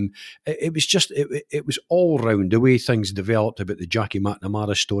 It was just it was all round the way things developed about the Jackie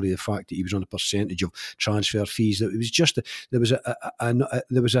McNamara story, the fact that he was on a percentage of transfer fees. That it was just there was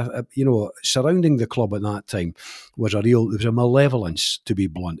a surrounding the club at that time was there was a malevolence, to be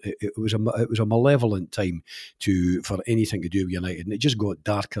blunt. It was a malevolent time for anything to do with United, and it just got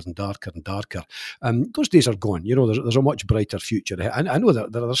darker and darker and darker. Those days are gone. There's a much brighter future ahead. And I know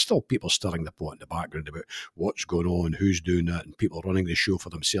that there are still people stirring the pot in the background about what's going on, who's doing that, and people running the show for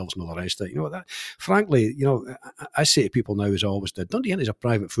themselves and all the rest of it. That, frankly, I say to people now, as I always did, Dundee United is a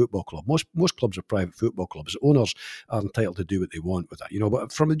private football club. Most clubs are private football clubs. Owners are entitled to do what they want with that.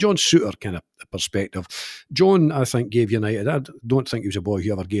 But from the John Souttar kind of perspective, John, I think, gave United, I don't think he was a boy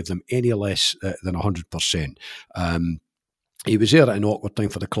who ever gave them any less than 100%. He was there at an awkward time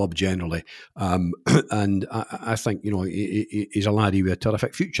for the club generally, and I think he's a laddie with a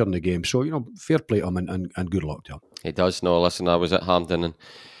terrific future in the game. So fair play to him and good luck to him. He does. No, listen, I was at Hampden and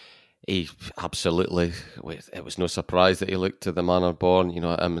he absolutely. It was no surprise that he looked to the manner born.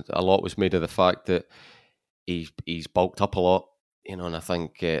 A lot was made of the fact that he's bulked up a lot. And I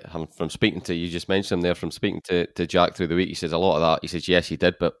think from speaking to, you just mentioned him there, from speaking to Jack through the week, he says a lot of that. He says yes, he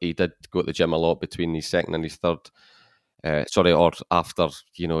did, but he did go to the gym a lot between his second and his third. Or after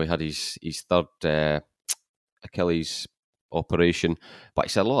he had his third Achilles operation. But he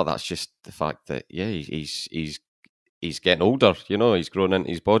said a lot of that's just the fact that he's getting older. He's grown into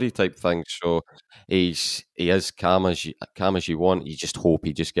his body type thing. So he is calm as you want. You just hope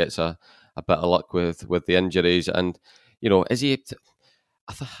he just gets a bit of luck with the injuries. And is he?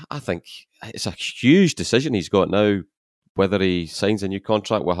 I think it's a huge decision he's got now, whether he signs a new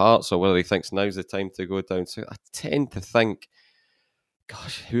contract with Hearts or whether he thinks now's the time to go down. So I tend to think,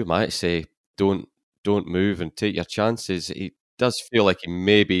 gosh, who am I to say don't move and take your chances? It does feel like he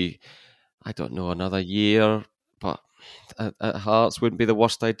maybe, I don't know, another year, but at Hearts wouldn't be the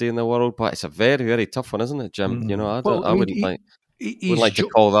worst idea in the world. But it's a very, very tough one, isn't it, Jim? I wouldn't like to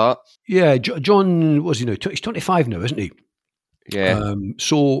call that. Yeah, John, was he now? He's 25 now, isn't he? Yeah.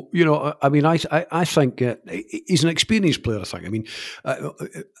 So, I think he's an experienced player, I think. I mean,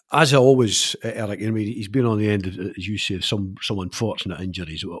 as I always, Eric, he's been on the end of, as you say, some unfortunate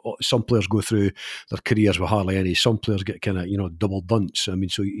injuries. Some players go through their careers with hardly any. Some players get kind of, double dunce. I mean,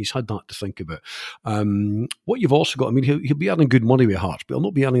 so he's had that to think about. What you've also got, he'll be earning good money with Hearts, but he'll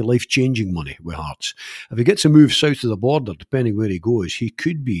not be earning life-changing money with Hearts. If he gets a move south of the border, depending where he goes, he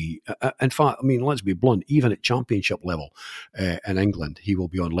could be, in fact, let's be blunt, even at championship level, in England, he will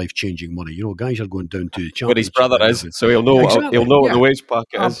be on life-changing money. Guys are going down to the championship. But his brother is, so he'll know. Exactly. He'll know what the wage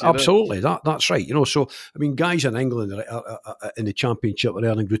packet is. Absolutely, that's right. So guys in England are in the championship are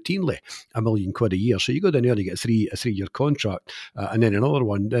earning routinely £1 million a year. So you go down there and you get a 3-year contract, and then another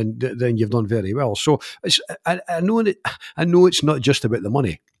one. Then you've done very well. So I know it's not just about the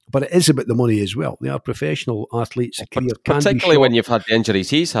money, but it is about the money as well. They are professional athletes. Particularly when you've had the injuries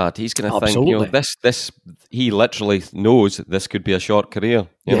he's had, he's going to think, this. He literally knows this could be a short career.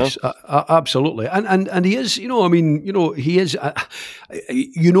 Yes, absolutely, and he is. He is.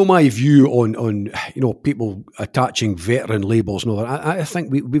 My view on people attaching veteran labels and all that. I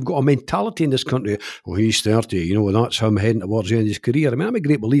think we've got a mentality in this country. Well, he's 30. That's him heading towards the end of his career. I'm a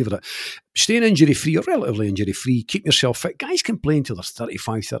great believer that staying injury free or relatively injury free, keep yourself fit. Guys can play until they're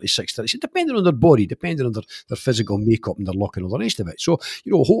 35, 36, 36, depending on their body, depending on their physical makeup and their luck and all the rest of it. So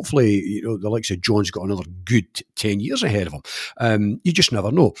hopefully the likes of John's got another good 10 years ahead of him. You just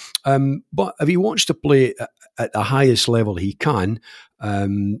never know. But if he wants to play at the highest level he can,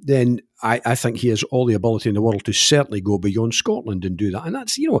 then I think he has all the ability in the world to certainly go beyond Scotland and do that. And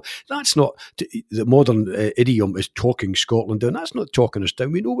that's not the modern idiom is talking Scotland down. That's not talking us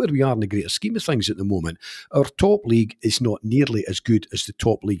down. We know where we are in the greater scheme of things at the moment. Our top league is not nearly as good as the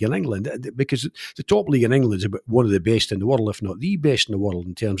top league in England, because the top league in England is about one of the best in the world, if not the best in the world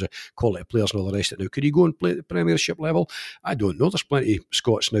in terms of quality of players and all the rest of it. Now, could he go and play at the Premiership level? I don't know. There's plenty of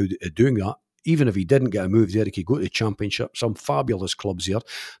Scots now doing that. Even if he didn't get a move there, he could go to the Championship. Some fabulous clubs there.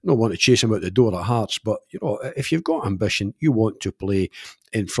 Don't want to chase him out the door at Hearts, but if you've got ambition, you want to play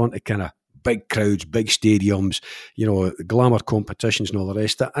in front of kind of big crowds, big stadiums, glamour competitions and all the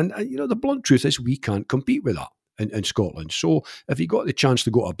rest of it. And the blunt truth is we can't compete with that in Scotland. So if he got the chance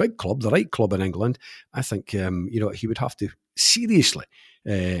to go to a big club, the right club in England, I think he would have to seriously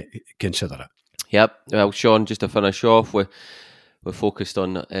consider it. Yep. Well, Sean, just to finish off, we focused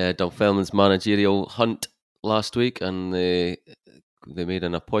on Dunfermline's managerial hunt last week, and they made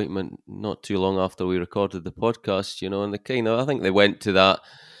an appointment not too long after we recorded the podcast, and I think they went to that.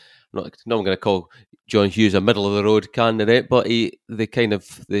 I'm going to call John Hughes a middle of the road candidate, but they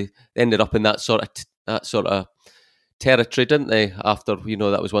ended up in that sort of territory, didn't they? After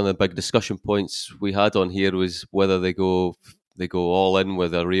that was one of the big discussion points we had on here, was whether they go all in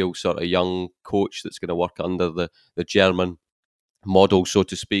with a real sort of young coach that's going to work under the German model, so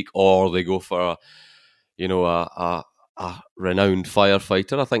to speak, or they go for a renowned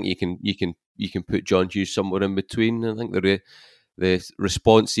firefighter. I think you can put John Hughes somewhere in between. I think the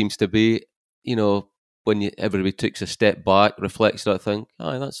response seems to be, when everybody takes a step back, reflects that, think,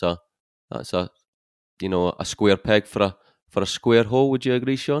 that's a square peg for a square hole. Would you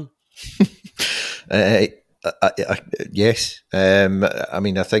agree, Sean? Yes.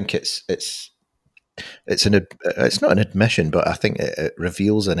 I think it's not an admission, but I think it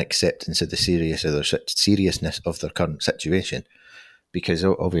reveals an acceptance of the seriousness of their current situation, because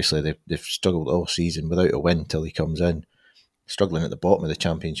obviously they've struggled all season without a win till he comes in, struggling at the bottom of the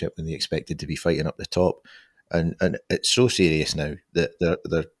Championship when they expected to be fighting up the top, and it's so serious now that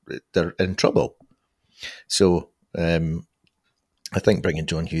they're in trouble. So I think bringing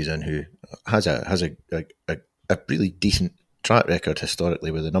John Hughes in, who has a really decent track record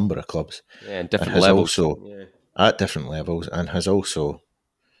historically with a number of clubs, and different levels, at different levels, and has also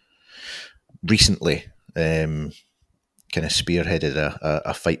recently kind of spearheaded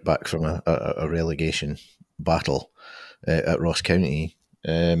a fight back from a relegation battle at Ross County,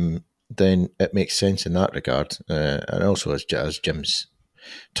 then it makes sense in that regard. And also, as Jim's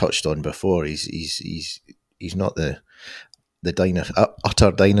touched on before, he's not the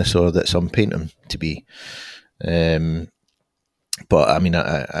utter dinosaur that some paint him to be. But I mean,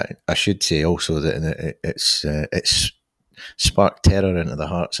 I should say also that it's sparked terror into the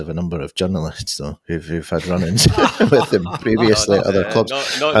hearts of a number of journalists, though, who've had run-ins with him previously at other clubs.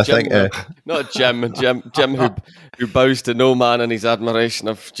 Not Jim, who bows to no man in his admiration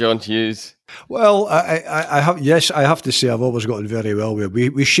of John Hughes. Well, I have to say I've always gotten very well with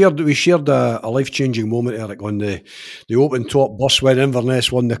him. We shared a life-changing moment, Eric, on the open top bus when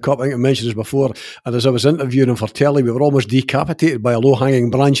Inverness won the cup. I think I mentioned this before, and as I was interviewing him for telly, we were almost decapitated by a low-hanging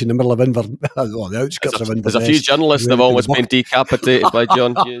branch in the middle of Inverness, the outskirts of Inverness. There's a few journalists that have almost been decapitated by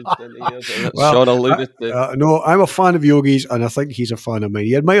John Hughes. Sean alluded to. No, I'm a fan of Yogi's, and I think he's a fan of mine.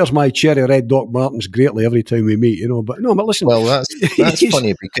 He admires my cherry red Doc Martens greatly every time we meet, but listen. Well, that's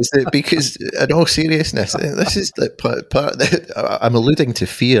funny because in all seriousness, this is the part that I'm alluding to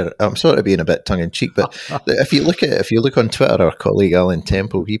fear. I'm sort of being a bit tongue in cheek, but if you look on Twitter, our colleague Alan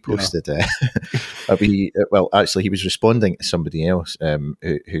Temple, he posted he was responding to somebody else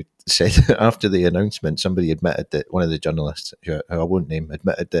who said after the announcement, somebody admitted that one of the journalists, who I won't name,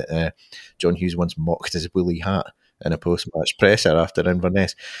 admitted that John Hughes once mocked his woolly hat in a post-match presser after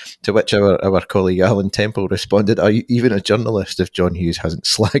Inverness, to which our colleague Alan Temple responded, "Are you even a journalist if John Hughes hasn't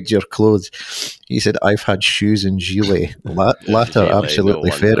slagged your clothes?" He said, "I've had shoes and gilet." Latter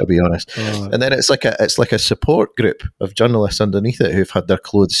absolutely fair, to be honest. And then it's like a support group of journalists underneath it who've had their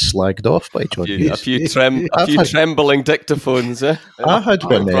clothes slagged off by John Hughes. A few trembling dictaphones. I had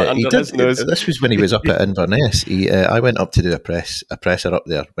one. This was when he was up at Inverness. I went up to do a presser up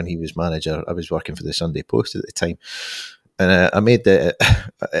there when he was manager. I was working for the Sunday Post at the time. And I made the,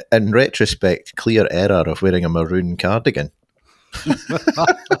 in retrospect, clear error of wearing a maroon cardigan.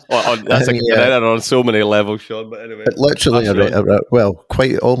 That's an error on so many levels, Sean. But anyway, literally,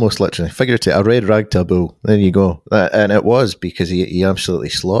 quite almost literally, figuratively, a red rag to a bull. There you go. And it was because he absolutely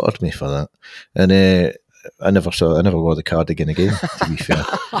slaughtered me for that. And I never wore the cardigan again, to be fair.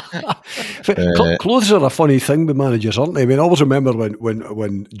 Clothes are a funny thing with managers, aren't they? I mean, I always remember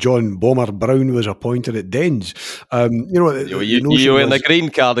when John Bomber Brown was appointed at Dens. You were in the green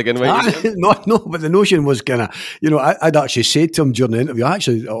cardigan, weren't you? No, but the notion was kind of, I'd actually said to him during the interview, I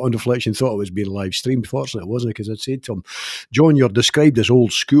actually, on reflection, thought it was being live streamed. Fortunately, it wasn't, because I'd said to him, "John, you're described as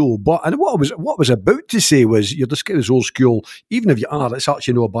old school." And what I was about to say was, you're described as old school, even if you are, it's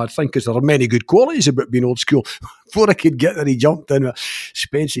actually no bad thing, because there are many good qualities about being old school. Before I could get there, he jumped in with,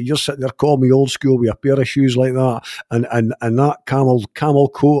 "Spencer, you're sitting there calling me old school with a pair of shoes like that, and that camel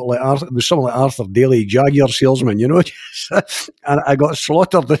coat like it was something like Arthur Daly, Jaguar salesman, and I got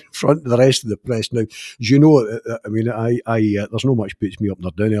slaughtered in front of the rest of the press. Now, as you know, I mean, there's no much puts me up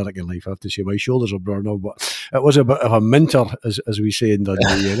nor down, Eric, in life. I have to say, my shoulders are burning now, but it was a bit of a minter, as we say in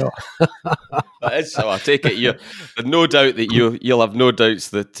Dundee, That is so. I take it there's no doubt that you'll have no doubts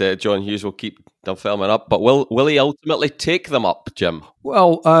that John Hughes will keep Dunfermline up, but will he ultimately take them up, Jim?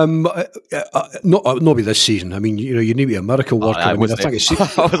 Well, not be this season. I mean, you need to be a miracle worker. I wasn't going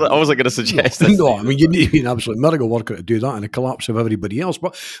to suggest that. No, I mean, you need to be an absolute miracle worker to do that, and a collapse of everybody else.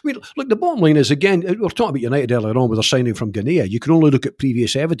 But I mean, look, the bottom line is, again, we were talking about United earlier on with their signing from Guinea. You can only look at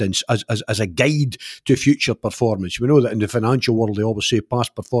previous evidence as a guide to future performance. We know that in the financial world, they always say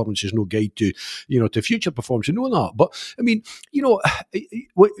past performance is no guide to future performance. You know that, but I mean, you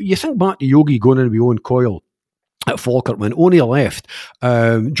think back to Yogi going in with Owen Coyle at Falkirk when O'Neill left.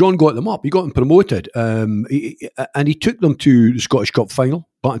 John got them up. He got them promoted, and he took them to the Scottish Cup final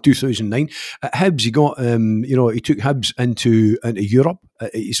back in 2009. At Hibs, he got he took Hibs into Europe.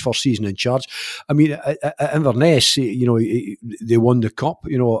 His first season in charge. I mean, at Inverness, they won the cup.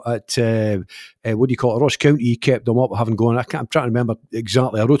 At what do you call it, Ross County, he kept them up, having gone. I'm trying to remember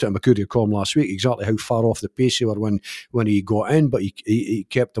exactly. I wrote it in my Courier column last week, exactly how far off the pace they were when he got in, but he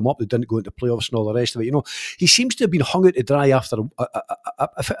kept them up. They didn't go into playoffs and all the rest of it. He seems to have been hung out to dry after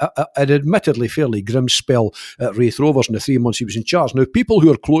an admittedly fairly grim spell at Wraith Rovers in the 3 months he was in charge. Now, people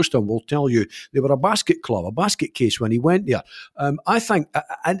who are close to him will tell you they were a basket club, a basket case when he went there. I think.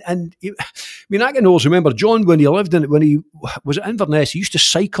 I mean, I can always remember John when he was at Inverness. He used to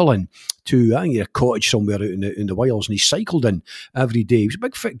cycle in to, I think, a cottage somewhere out in the wilds, and he cycled in every day. He was a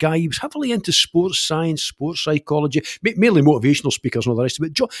big fit guy. He was heavily into sports science, sports psychology, mainly motivational speakers and all the rest of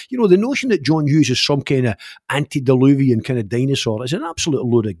it. The notion that John Hughes is some kind of antediluvian kind of dinosaur is an absolute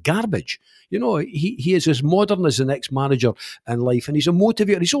load of garbage. He is as modern as the next manager in life, and he's a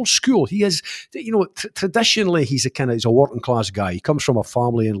motivator. He's old school. He is, traditionally, he's a working class guy. He comes from a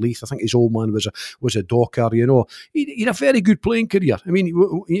family in Leith. I think his old man was a docker. He had a very good playing career. I mean,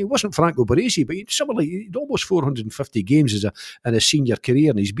 he wasn't Franco Baresi, but he'd almost 450 games in a senior career,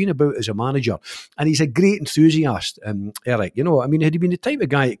 and he's been about as a manager. And he's a great enthusiast, Eric. Had he been the type of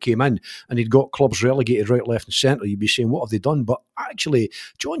guy that came in and he'd got clubs relegated right, left, and centre, you'd be saying, what have they done? But actually,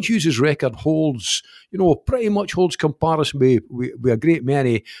 John Hughes' record pretty much holds comparison with a great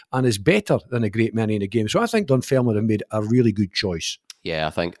many, and is better than a great many in the game. So I think Dunfermline have made a really good choice. Yeah, I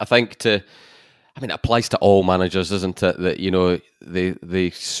think it applies to all managers, doesn't it? That they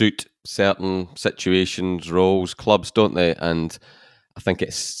suit certain situations, roles, clubs, don't they? And I think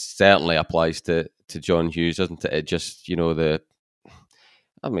it certainly applies to John Hughes, doesn't it? It just he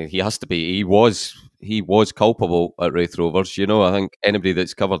has to be. He was culpable at Raith Rovers. I think anybody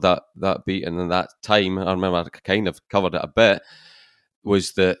that's covered that beat and in that time, I remember I kind of covered it a bit,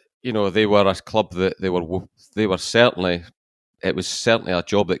 was that they were a club that they were certainly. It was certainly a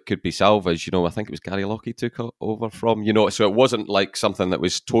job that could be salvaged. I think it was Gary Lockie took over from. So it wasn't like something that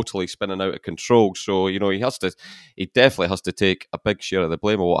was totally spinning out of control. So he definitely has to take a big share of the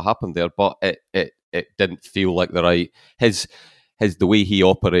blame of what happened there. But it didn't feel like the right the way he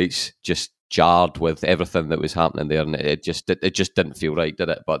operates just jarred with everything that was happening there, and it just didn't feel right, did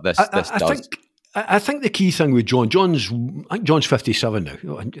it? But this does. I think the key thing with John's 57 now.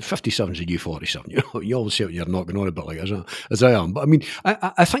 57 is a new 47. You always say you're knocking on a bit like as I am. But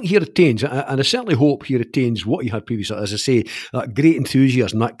I think he retains, and I certainly hope he retains what he had previously. As I say, that great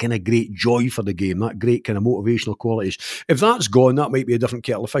enthusiasm, that kind of great joy for the game, that great kind of motivational qualities. If that's gone, that might be a different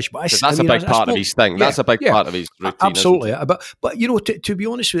kettle of fish. But that's a big part of his thing. That's a big part of his routine. Absolutely. But to be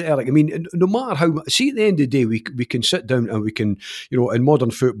honest with you, Eric, no matter how, see, at the end of the day, we can sit down and we can, in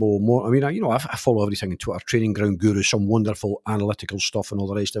modern football, I follow everything on Twitter, Training Ground Guru, some wonderful analytical stuff and all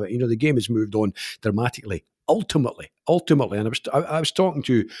the rest of it. The game has moved on dramatically. Ultimately, and I was talking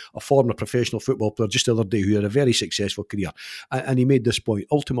to a former professional football player just the other day who had a very successful career, and he made this point.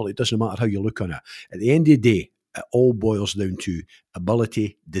 Ultimately, it doesn't matter how you look on it. At the end of the day, it all boils down to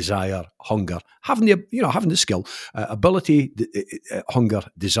ability, desire, hunger, having the skill, ability, hunger,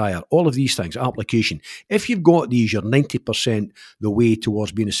 desire, all of these things, application. If you've got these, you're 90% the way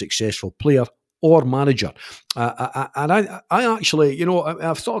towards being a successful player or manager. And I actually,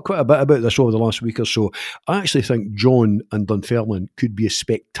 I've thought quite a bit about this over the last week or so. I actually think John and Dunfermline could be a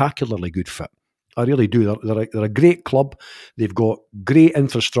spectacularly good fit. I really do. They're a great club. They've got great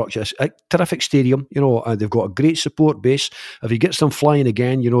infrastructure, a terrific stadium, and they've got a great support base. If he gets them flying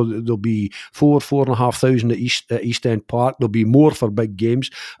again, there'll be 4,500 at East End Park. There'll be more for big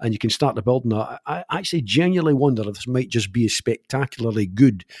games, and you can start the building. I actually genuinely wonder if this might just be a spectacularly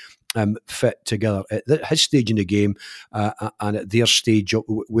good fit together at his stage in the game and at their stage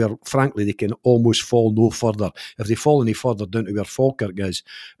where frankly they can almost fall no further. If they fall any further down to where Falkirk is,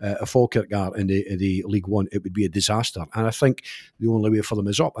 Falkirk are in the League One, it would be a disaster. And I think the only way for them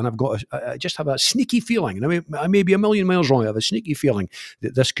is up. And I just have a sneaky feeling, and I may be a million miles wrong, I have a sneaky feeling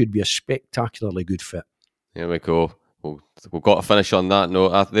that this could be a spectacularly good fit. Here we go. We've got to finish on that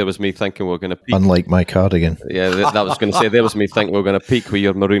note. There was me thinking we were going to peak. Unlike my cardigan. Yeah, that was going to say, there was me thinking we were going to peak with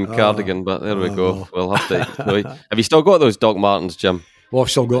your maroon cardigan, but there we go. No. We'll have to. Have you still got those Doc Martens, Jim? Well, I've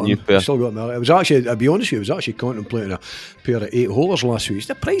still got them. I was actually, I'll be honest with you, I was actually contemplating a pair of 8-holers last week. It's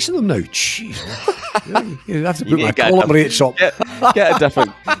the price of them now. Jeez. You have to put my column rates up. Get a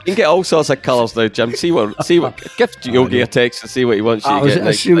different. You can get all sorts of colours now, Jim. See what. Give Yogi a text and see what he wants you to get.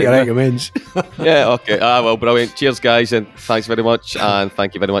 I'll see what he recommends. Yeah, okay. Well, brilliant. Cheers, guys, and thanks very much. And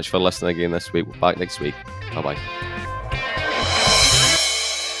thank you very much for listening again this week. We're back next week. Bye-bye.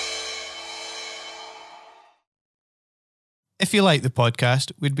 If you like the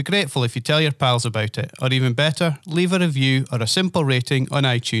podcast, we'd be grateful if you tell your pals about it, or even better, leave a review or a simple rating on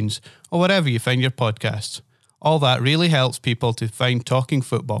iTunes or wherever you find your podcasts. All that really helps people to find Talking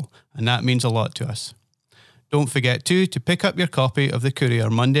Football, and that means a lot to us. Don't forget to pick up your copy of The Courier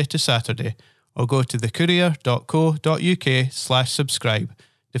Monday to Saturday, or go to thecourier.co.uk/subscribe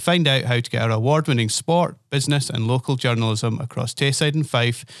to find out how to get our award-winning sport, business and local journalism across Tayside and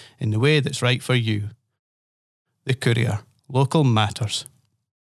Fife in the way that's right for you. The Courier. Local matters.